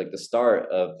kind of like the start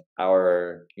of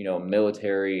our,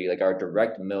 military, like our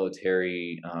direct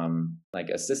military,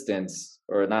 assistance,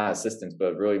 or not assistance,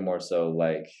 but really more so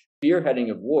like spearheading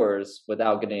of wars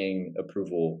without getting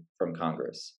approval from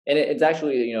Congress. And it's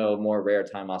actually, a more rare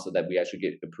time also that we actually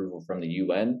get approval from the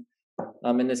UN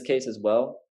in this case as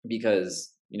well,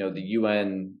 because the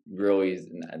UN really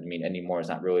anymore is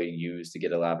not really used to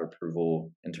get a lot of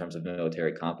approval in terms of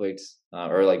military conflicts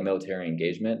or like military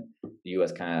engagement. The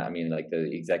US kind of, the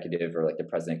executive or like the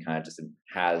president kind of just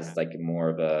has like more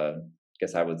of a, I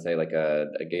guess I would say like a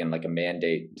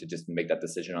mandate to just make that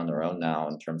decision on their own now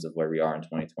in terms of where we are in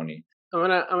 2020. I'm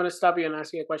gonna stop you and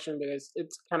ask you a question because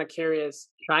it's kind of curious.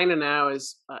 China now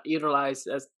is utilized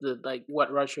as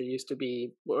what Russia used to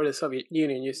be, or the Soviet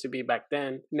Union used to be back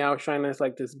then. Now China is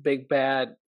like this big bad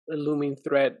looming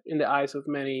threat in the eyes of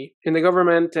many in the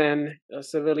government and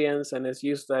civilians, and is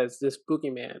used as this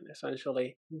boogeyman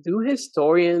essentially. Do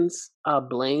historians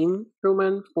blame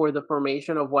Truman for the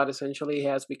formation of what essentially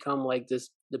has become like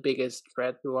the biggest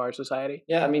threat to our society?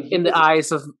 Yeah, in the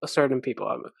eyes of certain people.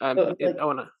 I want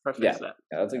to preface that.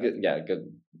 Yeah, that's a good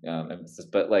emphasis.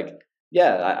 But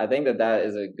I think that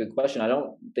is a good question. I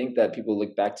don't think that people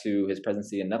look back to his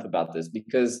presidency enough about this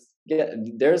because we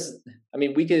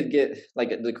could get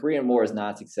the Korean War is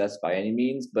not a success by any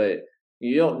means, but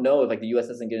you don't know if like the U.S.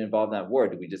 doesn't get involved in that war.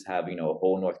 Do we just have a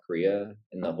whole North Korea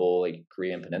in the whole like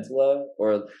Korean Peninsula,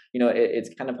 or it's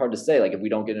kind of hard to say. Like if we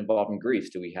don't get involved in Greece,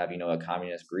 do we have a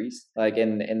communist Greece? Like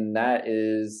and that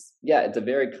is it's a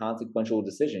very consequential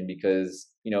decision because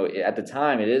at the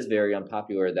time it is very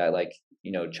unpopular that like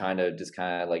China just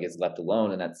kind of like is left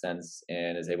alone in that sense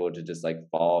and is able to just like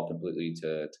fall completely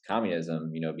to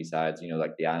communism. Besides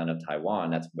like the island of Taiwan,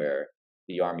 that's where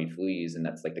the army flees, and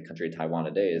that's like the country of Taiwan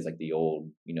today is like the old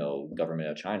government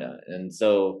of China. And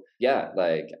so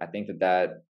like I think that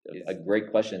is a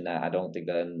great question that I don't think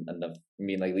that enough. I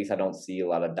mean, like at least I don't see a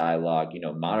lot of dialogue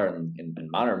modern in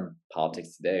modern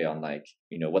politics today on like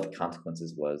what the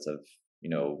consequences was of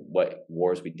what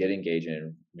wars we did engage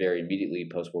in very immediately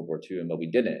post World War II and what we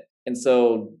didn't. And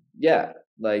so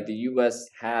like the U.S.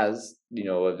 has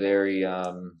a very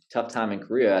tough time in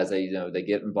Korea as they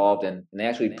get involved and they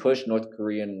actually push the North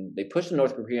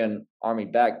Korean army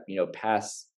back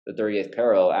past the 38th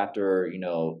parallel after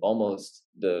almost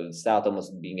the South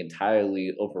almost being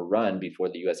entirely overrun before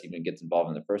the U.S. even gets involved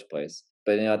in the first place.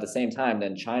 But at the same time,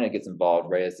 then China gets involved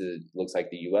right as it looks like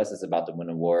the U.S. is about to win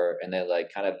a war, and then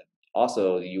like kind of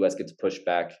also the U.S. gets pushed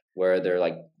back where they're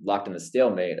like locked in a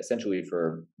stalemate essentially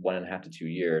for 1.5 to 2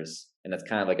 years. And that's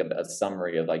kind of like a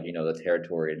summary of like the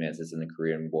territory advances in the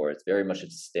Korean War. It's very much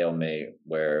a stalemate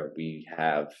where we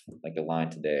have like a line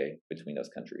today between those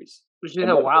countries. Which is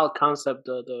a wild concept,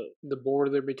 the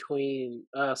border between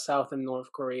South and North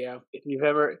Korea. If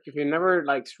you've never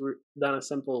like done a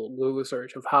simple Google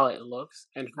search of how it looks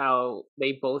and how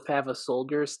they both have a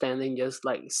soldier standing just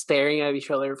like staring at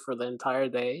each other for the entire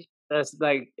day. That's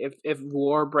like if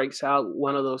war breaks out,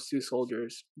 one of those two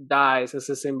soldiers dies as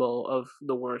a symbol of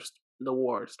the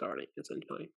war starting.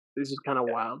 Essentially, this is kind of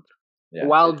wild.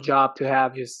 Wild job to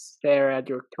have, just stare at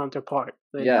your counterpart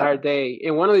the entire day.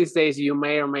 And one of these days, you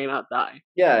may or may not die.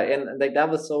 Yeah, and like that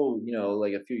was so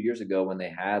like a few years ago when they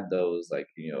had those like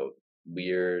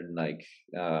weird like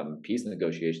peace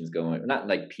negotiations going. Not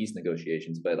like peace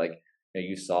negotiations, but like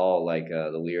you saw like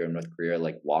the leader of North Korea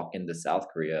like walk into South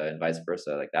Korea and vice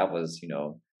versa. Like that was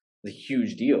a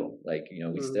huge deal. Like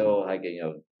we still like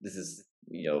this is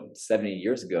 70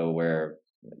 years ago where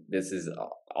this is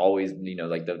always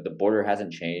like the border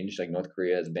hasn't changed. Like North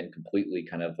Korea has been completely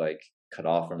kind of like cut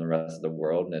off from the rest of the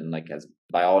world and like has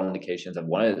by all indications has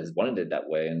wanted it that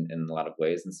way in a lot of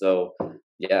ways. And so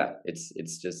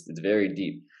it's very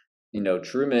deep.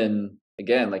 Truman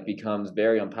again like becomes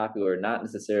very unpopular, not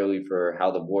necessarily for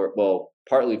how the war, well,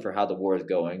 partly for how the war is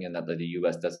going and that the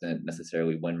US doesn't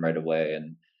necessarily win right away,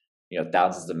 and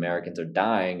thousands of Americans are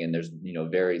dying and there's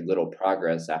very little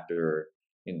progress after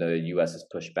the US is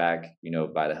pushed back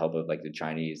by the help of like the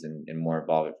Chinese and more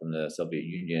involvement from the Soviet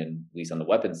Union, at least on the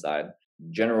weapons side.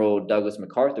 General Douglas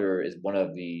MacArthur is one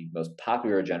of the most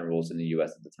popular generals in the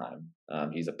U.S. at the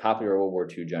time. He's a popular World War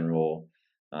II general.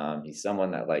 He's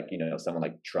someone that like someone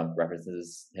like Trump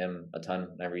references him a ton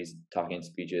whenever he's talking in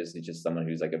speeches. He's just someone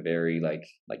who's like a very like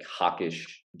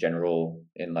hawkish general,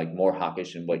 and like more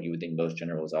hawkish than what you would think most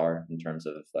generals are in terms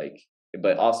of like,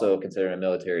 but also considered a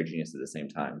military genius at the same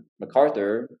time.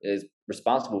 MacArthur is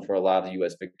responsible for a lot of the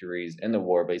U.S. victories in the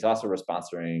war, but he's also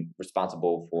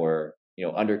responsible for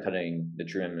undercutting the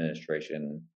Truman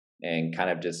administration and kind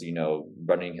of just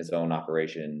running his own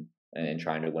operation and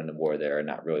trying to win the war there, and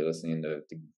not really listening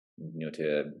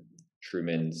to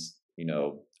Truman's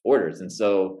orders. And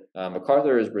so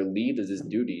MacArthur is relieved of his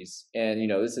duties, and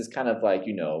this is kind of like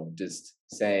just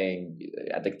saying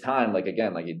at the time, like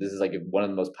again, like this is like one of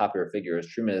the most popular figures.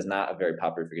 Truman is not a very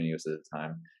popular figure in the U.S. at the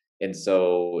time, and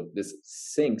so this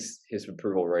sinks his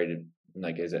approval rating,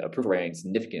 like his approval rating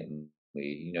significantly.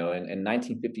 In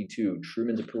 1952,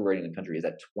 Truman's approval rating in the country is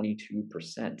at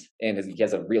 22%, and he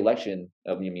has a re-election.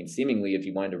 Seemingly, if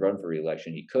he wanted to run for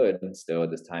re-election, he could still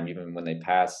at this time, even when they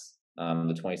pass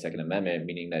the 22nd Amendment,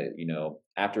 meaning that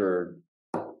after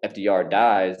FDR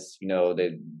dies,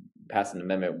 they pass an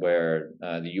amendment where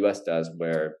the U.S. does,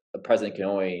 where a president can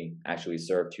only actually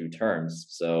serve 2 terms.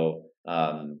 So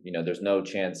there's no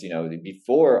chance,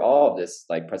 before all of this,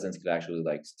 like presidents could actually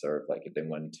like serve, like if they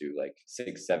wanted to, like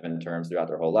 6-7 terms throughout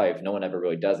their whole life. No one ever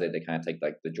really does it. They kind of take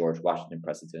like the George Washington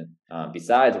precedent,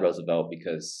 besides Roosevelt,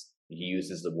 because he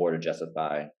uses the war to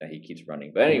justify that he keeps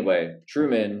running. But anyway,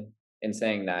 Truman, in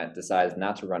saying that, decides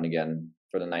not to run again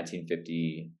for the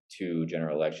 1952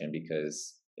 general election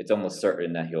because it's almost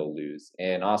certain that he'll lose.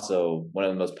 And also, one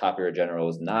of the most popular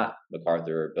generals, not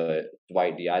MacArthur, but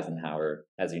Dwight D. Eisenhower,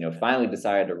 has finally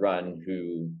decided to run,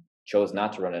 who chose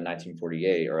not to run in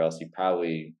 1948, or else he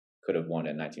probably could have won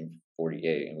in 1948.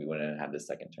 1948, and we wouldn't have the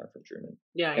second term for Truman.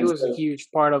 Yeah, he And was a so, huge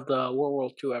part of the World War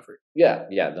II effort. yeah,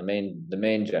 the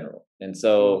main general. And Mm.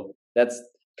 so that's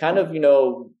kind of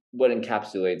what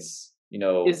encapsulates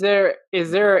Is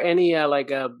there any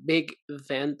like a big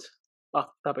event off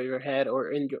the top of your head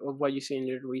or of what you see in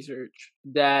your research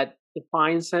that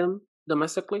defines him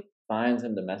domestically? finds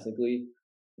him domestically.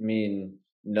 I mean,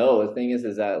 no, the thing is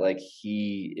that like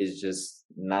he is just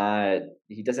not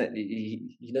he doesn't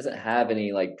have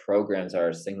any like programs that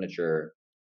are signature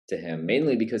to him,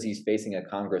 mainly because he's facing a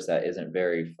Congress that isn't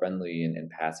very friendly in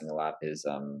passing a lot of his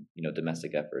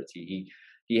domestic efforts.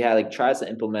 He had like tries to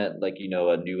implement like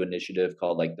a new initiative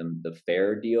called like the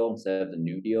Fair Deal instead of the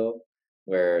New Deal,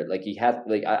 where like he had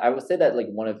like I would say that like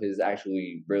one of his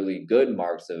actually really good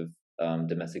marks of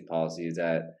domestic policy is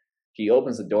that he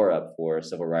opens the door up for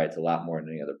civil rights a lot more than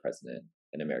any other president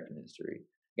in American history.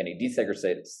 Again, he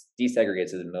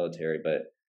desegregates the military, but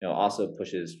also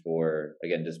pushes for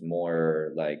again just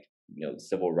more like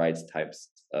civil rights types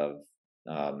of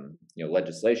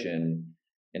legislation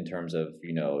in terms of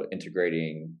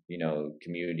integrating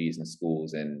communities and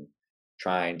schools and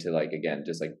trying to like again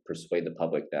just like persuade the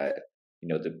public that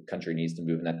the country needs to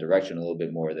move in that direction a little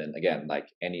bit more than again like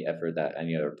any effort that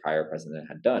any other prior president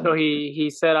had So done. he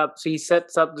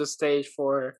sets up the stage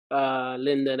for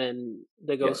Lyndon and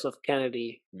the Yes, Ghost of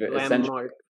Kennedy essentially.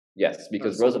 landmark Yes, of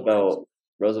because civil rights.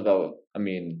 Roosevelt, I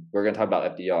mean, we're going to talk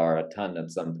about FDR a ton at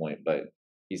some point, but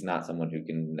he's not someone who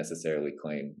can necessarily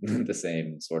claim the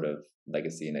same sort of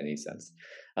legacy in any sense.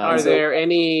 And Are so, there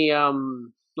any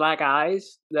black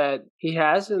eyes that he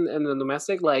has in the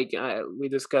domestic? Like we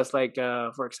discussed, like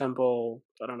for example,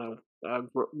 I don't know,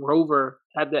 Rover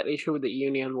had that issue with the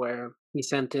Union where he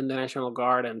sent in the National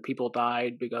Guard and people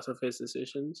died because of his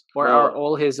decisions. Or are well,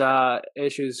 all his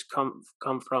issues come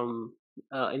from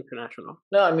international?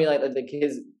 no, I mean, like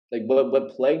his, like what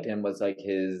plagued him was like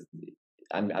his,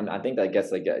 I think I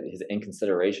guess like his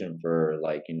inconsideration for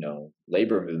like,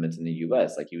 labor movements in the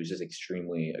US. Like he was just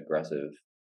extremely aggressive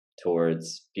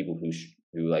towards people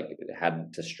who like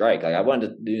had to strike. Like I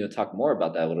wanted to talk more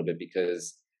about that a little bit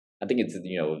because I think it's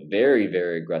very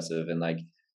very aggressive and like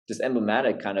just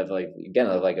emblematic kind of like again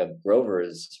of like of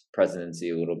Grover's presidency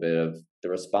a little bit of the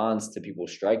response to people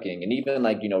striking and even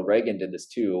like Reagan did this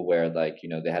too where like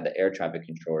they had the air traffic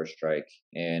controller strike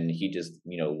and he just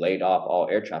laid off all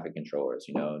air traffic controllers.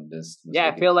 This was Yeah, I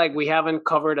like feel like we haven't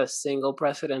covered a single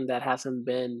precedent that hasn't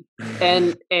been,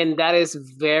 and that is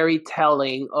very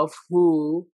telling of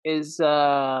who is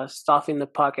stuffing the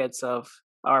pockets of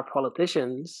our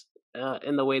politicians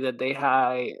in the way that they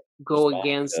go respond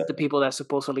against to the people that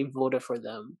supposedly voted for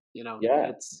them. yeah,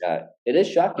 It's yeah. It is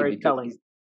shocking very because telling.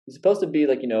 he's supposed to be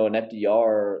like, an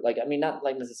FDR, like I mean not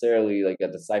like necessarily like a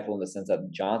disciple in the sense that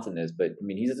Johnson is, but I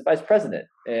mean he's a vice president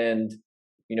and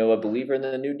a believer in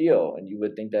the New Deal. And you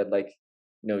would think that like,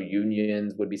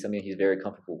 unions would be something he's very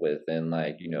comfortable with and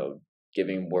like,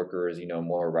 giving workers,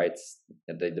 more rights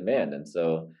that they demand. And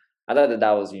so I thought that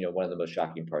that was, one of the most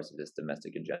shocking parts of this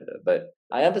domestic agenda. But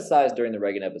I emphasized during the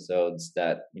Reagan episodes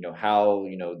that, how,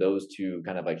 those two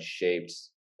kind of like shaped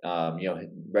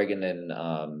Reagan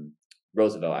and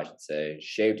Roosevelt, I should say,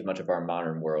 shaped much of our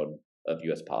modern world of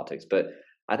U.S. politics. But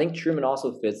I think Truman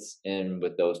also fits in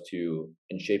with those two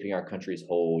in shaping our country's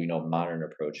whole, modern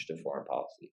approach to foreign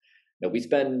policy. We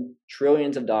spend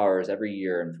trillions of dollars every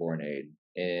year in foreign aid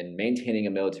in maintaining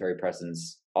a military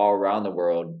presence all around the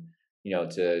world,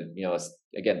 to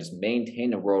again just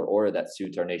maintain a world order that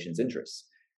suits our nation's interests.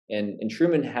 And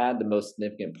Truman had the most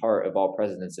significant part of all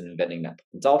presidents in inventing that.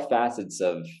 It's all facets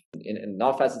of in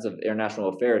all facets of international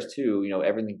affairs too.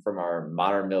 Everything from our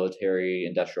modern military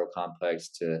industrial complex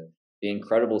to the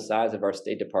incredible size of our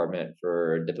State Department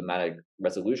for diplomatic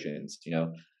resolutions.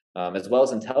 As well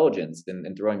as intelligence and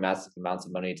throwing massive amounts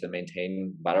of money to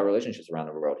maintain vital relationships around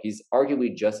the world. He's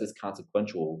arguably just as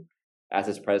consequential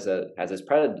as predecessor,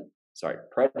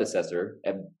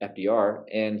 FDR,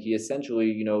 and he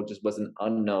essentially, just was an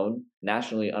unknown,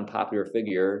 nationally unpopular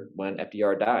figure when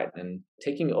FDR died, and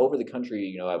taking over the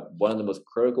country, at one of the most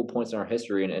critical points in our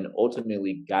history, and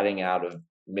ultimately guiding out of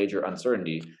major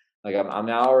uncertainty. Like I'm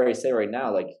already say right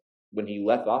now, like when he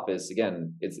left office,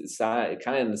 again, it's kind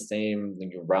of in the same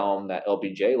realm that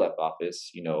LBJ left office.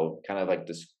 Kind of like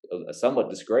somewhat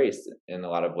disgraced in a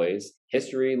lot of ways.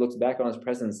 History looks back on his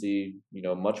presidency,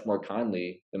 much more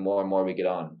kindly the more and more we get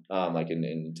on, like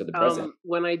into the present.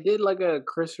 When I did like a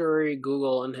cursory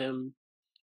Google on him,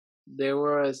 there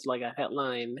was like a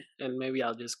headline, and maybe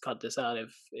I'll just cut this out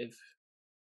if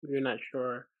you're not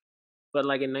sure. But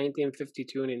like in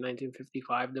 1952 and in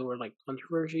 1955, there were like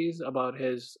controversies about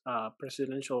his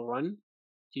presidential run.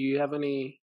 Do you have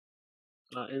any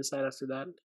insight as to that?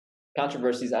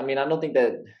 Controversies. I mean, I don't think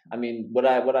that. I mean, what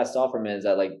I saw from it is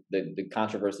that like the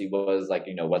controversy was like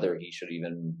whether he should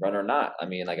even run or not. I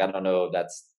mean, like I don't know if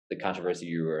that's the controversy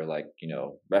you were like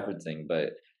referencing,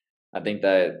 but I think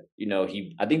that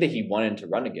I think that he wanted to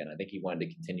run again. I think he wanted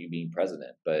to continue being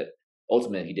president, but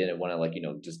ultimately he didn't want to like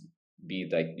just be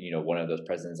like one of those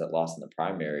presidents that lost in the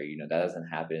primary. That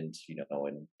hasn't happened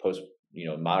in post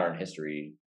modern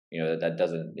history. That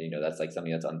doesn't that's like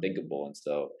something that's unthinkable, and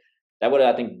so that would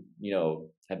I think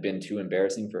have been too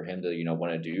embarrassing for him to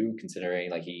want to do,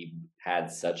 considering like he had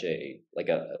such a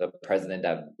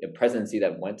presidency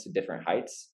that went to different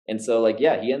heights. And so like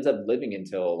yeah, he ends up living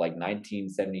until like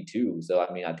 1972. So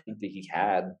I mean, I think that he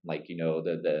had like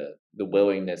the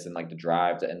willingness and like the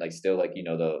drive to, and like still like the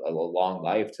a long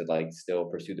life to like still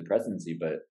pursue the presidency.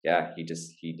 But yeah, he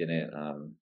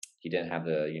didn't have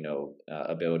the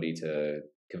ability to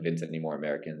convince any more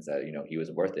Americans that he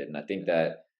was worth it. And I think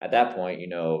that at that point,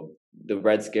 the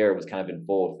Red Scare was kind of in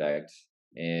full effect,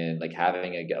 and like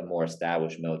having a more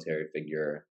established military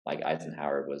figure like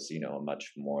Eisenhower was a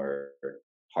much more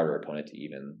harder opponent to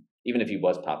even if he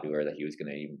was popular, that he was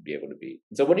going to even be able to beat.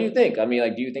 So what do you think? I mean,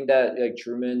 like, do you think that like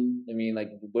Truman? I mean, like,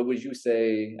 what would you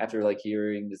say after like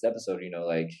hearing this episode?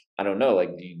 Like, I don't know,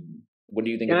 like, what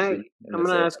do you think Can of I? Truman in I'm this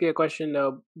gonna era? ask you a question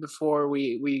though before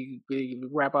we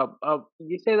wrap up.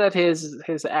 You say that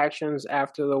his actions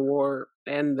after the war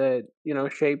ended,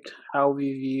 shaped how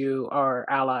we view our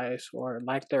allies or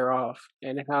lack thereof,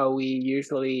 and how we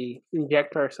usually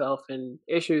inject ourselves in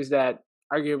issues that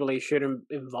arguably shouldn't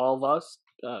involve us,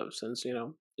 since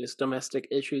it's domestic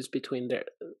issues between their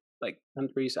like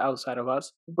countries outside of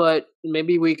us. But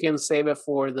maybe we can save it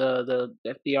for the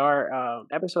FDR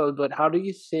episode. But how do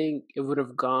you think it would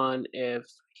have gone if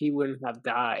he wouldn't have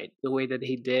died the way that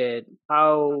he did?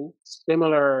 How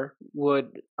similar would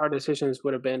our decisions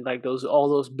would have been? Like all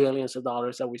those billions of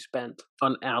dollars that we spent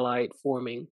on allied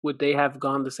forming, would they have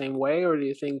gone the same way, or do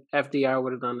you think FDR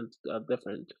would have done it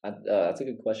different? That's a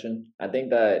good question. I think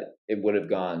that it would have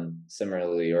gone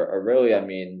similarly, or really, I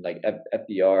mean, like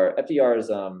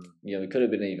FDR's, we could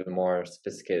have been even more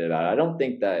sophisticated about it. I don't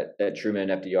think that Truman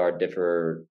and FDR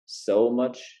differ so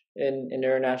much in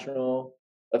international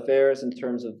affairs in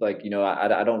terms of like,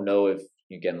 I don't know if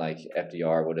again like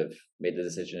FDR would have made the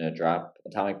decision to drop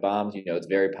atomic bombs. It's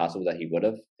very possible that he would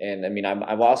have. And I mean,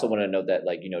 I also want to note that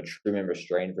like Truman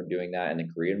restrained from doing that in the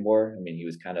Korean War. I mean, he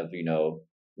was kind of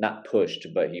not pushed,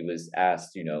 but he was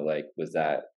asked, like, was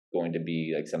that going to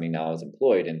be like something that was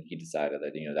employed? And he decided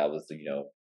that, that was,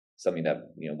 something that,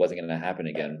 wasn't going to happen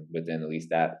again within at least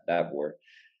that war.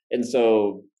 And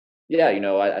so, yeah,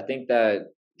 I think that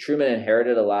Truman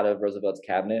inherited a lot of Roosevelt's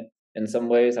cabinet in some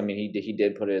ways. I mean, he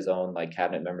did put his own like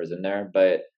cabinet members in there,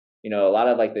 but a lot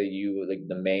of like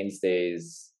the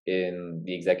mainstays in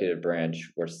the executive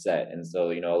branch were set. And so,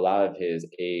 a lot of his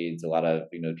aides, a lot of,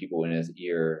 people in his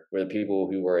ear were the people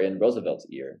who were in Roosevelt's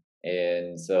ear.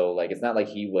 And so like, it's not like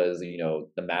he was, the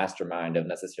mastermind of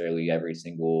necessarily every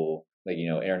single like,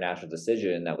 international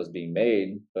decision that was being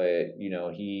made, but,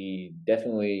 he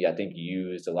definitely, I think,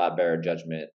 used a lot better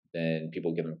judgment than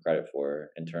people give him credit for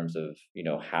in terms of,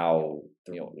 how,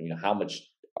 how much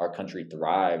our country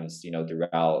thrives,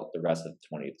 throughout the rest of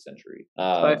the 20th century.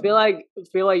 So I feel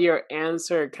like your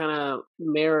answer kind of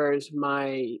mirrors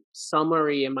my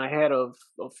summary in my head of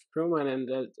Truman, and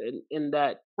in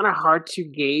that kind of hard to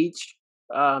gauge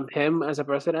him as a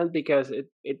president, because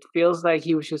it feels like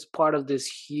he was just part of this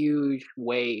huge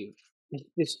wave,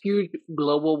 this huge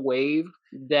global wave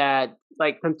that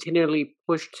like continually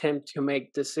pushed him to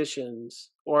make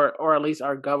decisions, or at least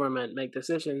our government make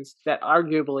decisions that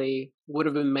arguably would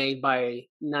have been made by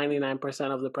 99%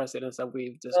 of the presidents that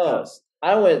we've Oh, discussed.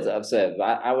 I wouldn't upset.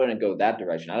 I wouldn't go that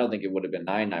direction. I don't think it would have been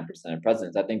 99% of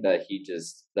presidents. I think that he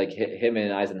just like him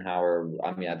and Eisenhower.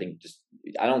 I mean, I think just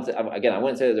I don't again. I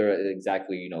wouldn't say that they're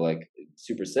exactly like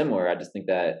super similar. I just think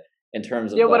that in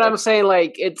terms of Yeah, but like I'm saying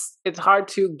like it's hard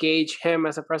to gauge him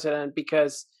as a president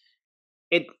because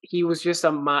he was just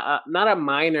not a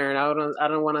minor, and I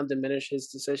don't want to diminish his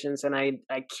decisions, and I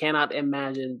cannot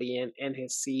imagine being in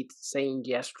his seat saying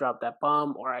yes, drop that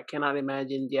bomb, or I cannot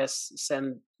imagine yes,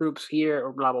 send troops here,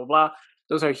 or blah blah blah.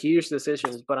 Those are huge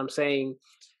decisions, but I'm saying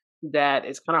that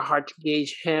it's kind of hard to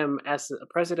gauge him as a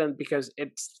president because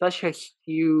it's such a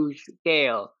huge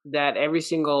scale that every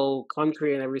single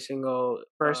country and every single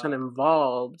person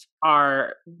involved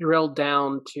are drilled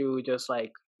down to just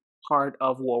like part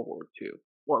of World War II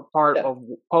or part yeah, of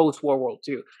post World War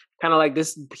II. Kind of like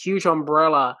this huge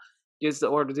umbrella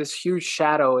this huge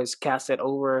shadow is casted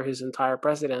over his entire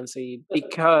presidency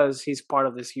because he's part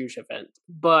of this huge event.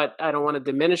 But I don't want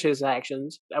to diminish his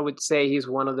actions. I would say he's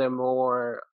one of the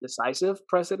more decisive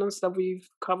presidents that we've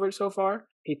covered so far.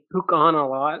 He took on a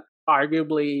lot.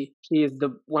 Arguably, he is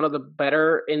the one of the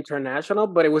better international.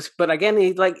 But again,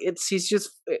 he's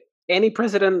just any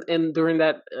president in during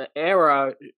that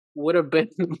era would have been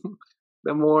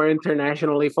the more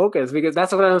internationally focused, because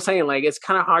that's what I'm saying. Like, it's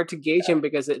kind of hard to gauge him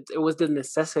because it was the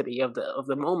necessity of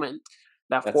the moment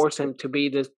that That's forced him to be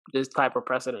this type of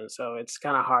president. So it's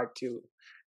kind of hard to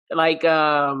like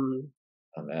um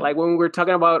oh, man. like when we're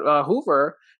talking about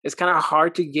Hoover, it's kind of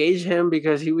hard to gauge him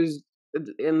because he was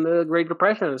in the Great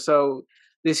Depression. So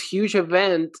this huge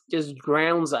event just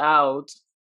drowns out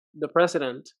the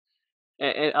president,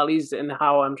 at least in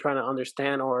how I'm trying to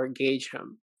understand or gauge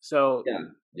him. So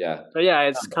yeah.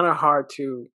 it's kind of hard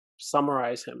to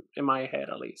summarize him in my head,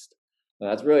 at least. Well,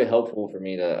 that's really helpful for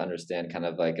me to understand kind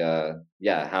of like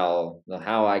how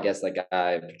I guess like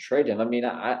I portrayed him. I mean,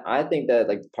 I think that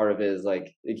like part of it is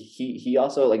like he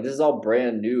also like this is all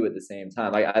brand new at the same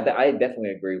time. Like I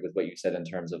definitely agree with what you said in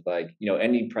terms of like, you know,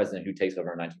 any president who takes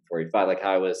over in 1945, like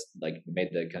how I was like made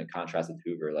the kind of contrast with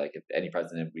Hoover. Like if any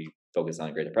president we focus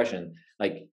on Great Depression,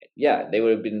 like yeah, they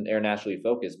would have been internationally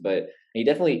focused, but he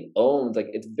definitely owns like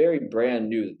it's very brand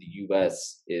new that the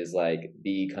U.S. is like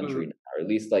the country, or at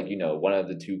least like, you know, one of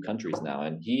the two countries now,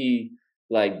 and he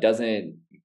like doesn't.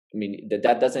 I mean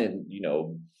that doesn't, you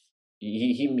know,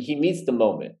 he meets the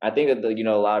moment. I think that you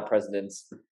know a lot of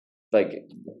presidents like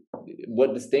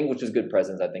what distinguishes good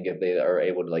presidents. I think if they are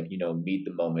able to like, you know, meet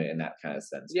the moment in that kind of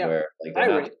sense, Yeah, where like I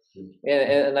they're agree. not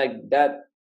and like that,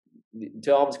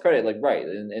 to all his credit, like right,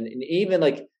 and even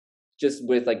like just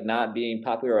with like not being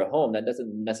popular at home, that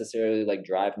doesn't necessarily like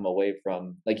drive him away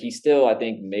from like he still I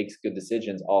think makes good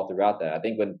decisions all throughout that. I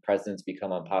think when presidents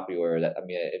become unpopular, that I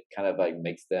mean it kind of like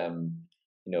makes them,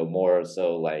 you know, more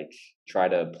so like try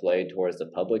to play towards the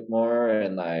public more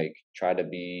and like try to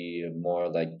be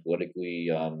more like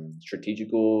politically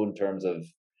strategical in terms of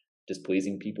just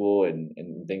pleasing people and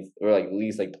things, or like at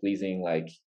least like pleasing like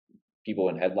people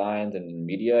in headlines and in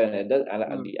media, and it does.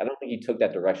 Mm. I don't think he took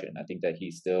that direction. I think that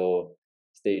he still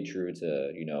stayed true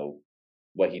to, you know,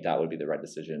 what he thought would be the right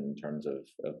decision in terms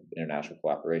of international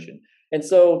cooperation. And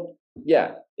so,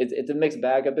 yeah, it's a mixed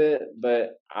bag a bit,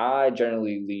 but I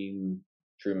generally lean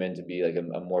Truman to be like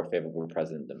a more favorable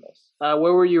president than most.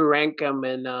 Where would you rank him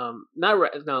in? No,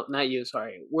 not you.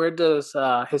 Sorry. Where does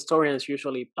historians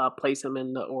usually place him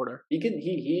in the order?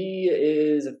 He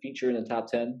is a feature in the top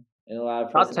 10 in a lot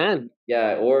of Top presidents. 10.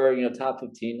 Yeah, or you know, top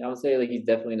 15. I would say like he's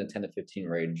definitely in the 10 to 15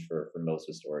 range for most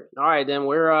historians. All right, then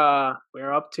we're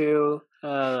up to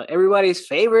everybody's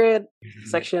favorite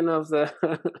section of the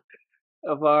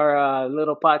of our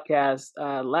little podcast.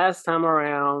 Last time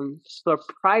around,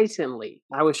 surprisingly,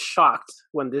 I was shocked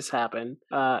when this happened.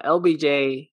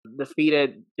 LBJ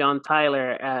defeated John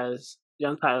Tyler,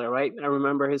 right? I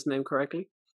remember his name correctly.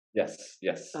 Yes.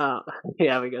 Uh,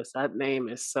 yeah, because that name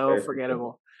is so Very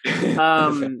forgettable.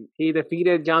 familiar. He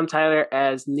defeated John Tyler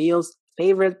as Neil's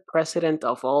favorite president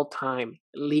of all time,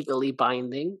 legally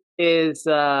binding. Is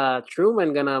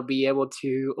Truman gonna be able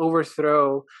to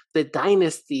overthrow the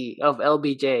dynasty of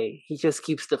LBJ? He just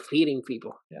keeps defeating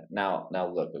people. Yeah. Now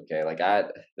look, okay. Like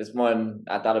this one,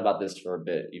 I thought about this for a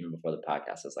bit even before the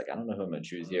podcast. It's like I don't know who I'm gonna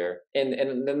choose here, and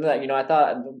then that, you know, I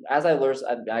thought as I learned,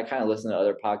 I kind of listened to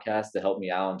other podcasts to help me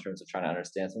out in terms of trying to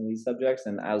understand some of these subjects,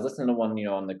 and I was listening to one, you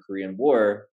know, on the Korean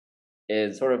War,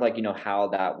 is sort of like, you know, how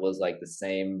that was like the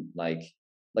same like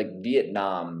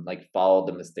Vietnam like followed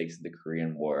the mistakes of the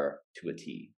Korean War to a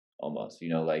T almost, you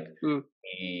know, like Mm,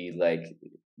 we like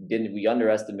didn't we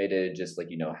underestimated just like,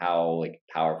 you know, how like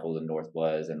powerful the North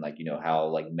was, and like, you know, how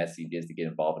like messy it is to get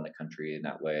involved in the country in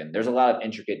that way, and there's a lot of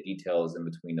intricate details in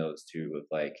between those two of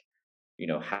like, you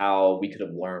know, how we could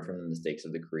have learned from the mistakes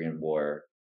of the Korean War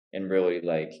and really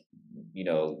like, you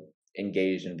know,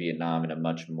 engaged in Vietnam in a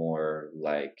much more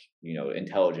like, you know,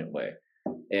 intelligent way.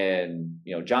 And,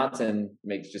 you know, Johnson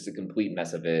makes just a complete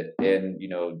mess of it. And, you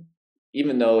know,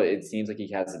 even though it seems like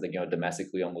he has like, you know,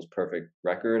 domestically almost perfect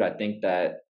record, I think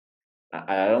that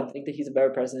I don't think that he's a better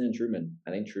president than Truman.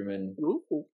 I think Truman ooh.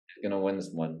 is gonna win this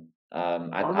one. Oh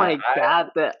my God,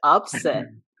 the upset.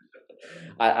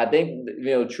 I think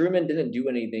you know Truman didn't do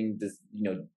anything you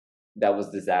know that was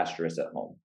disastrous at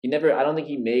home. He never. I don't think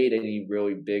he made any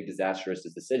really big disastrous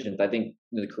decisions. I think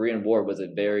the Korean War was a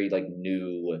very like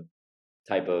new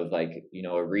type of like, you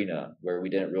know, arena where we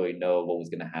didn't really know what was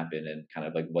going to happen and kind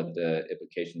of like what the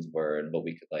implications were and what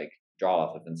we could like draw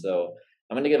off of. And so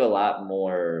I'm going to give a lot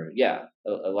more,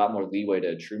 a lot more leeway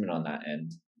to Truman on that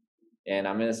end. And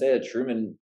I'm gonna say that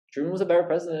Truman was a better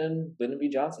president than Lyndon B.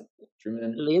 Johnson.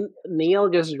 Truman. Neil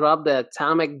just dropped the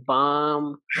atomic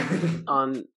bomb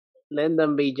on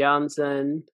Lyndon B.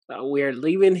 Johnson. We're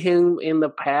leaving him in the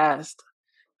past.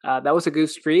 That was a good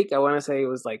streak. I want to say it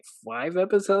was like 5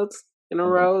 episodes in a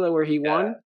row where he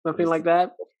won, something like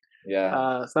that.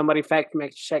 Yeah. Somebody fact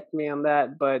checked me on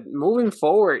that. But moving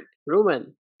forward,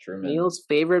 Truman. Neil's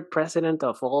favorite president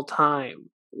of all time.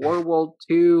 World War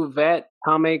II vet,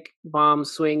 atomic bomb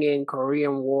swinging,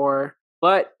 Korean War.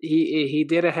 But he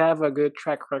did have a good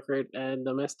track record and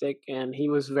domestic, and he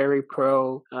was very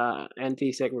pro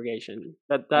anti-segregation.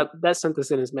 That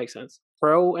sentence makes sense.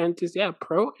 Pro anti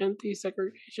segregation.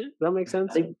 Does that make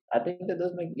sense? I think that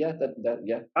does make yeah.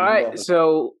 All right.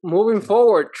 So moving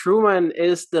forward, Truman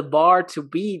is the bar to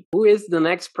beat. Who is the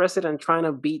next president trying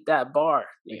to beat that bar?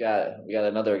 We got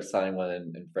another exciting one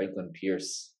in Franklin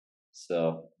Pierce.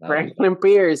 So Franklin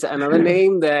Pierce, another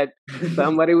name that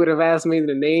somebody would have asked me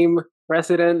the name.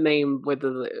 President name with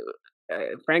the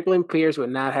Franklin Pierce would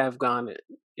not have gone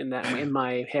in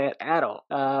my head at all.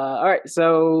 All right,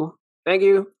 so thank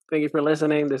you for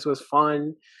listening. This was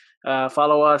fun.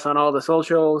 Follow us on all the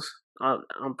socials on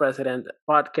President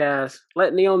Podcast.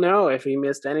 Let Neil know if he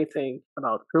missed anything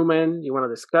about Truman you want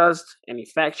to discuss. Any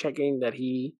fact checking that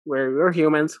we're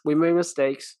humans, we make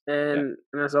mistakes, and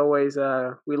as always,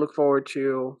 we look forward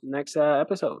to next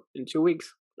episode in 2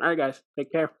 weeks. All right, guys.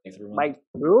 Take care. Thanks, everyone. Bye.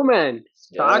 Truman.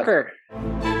 Soccer.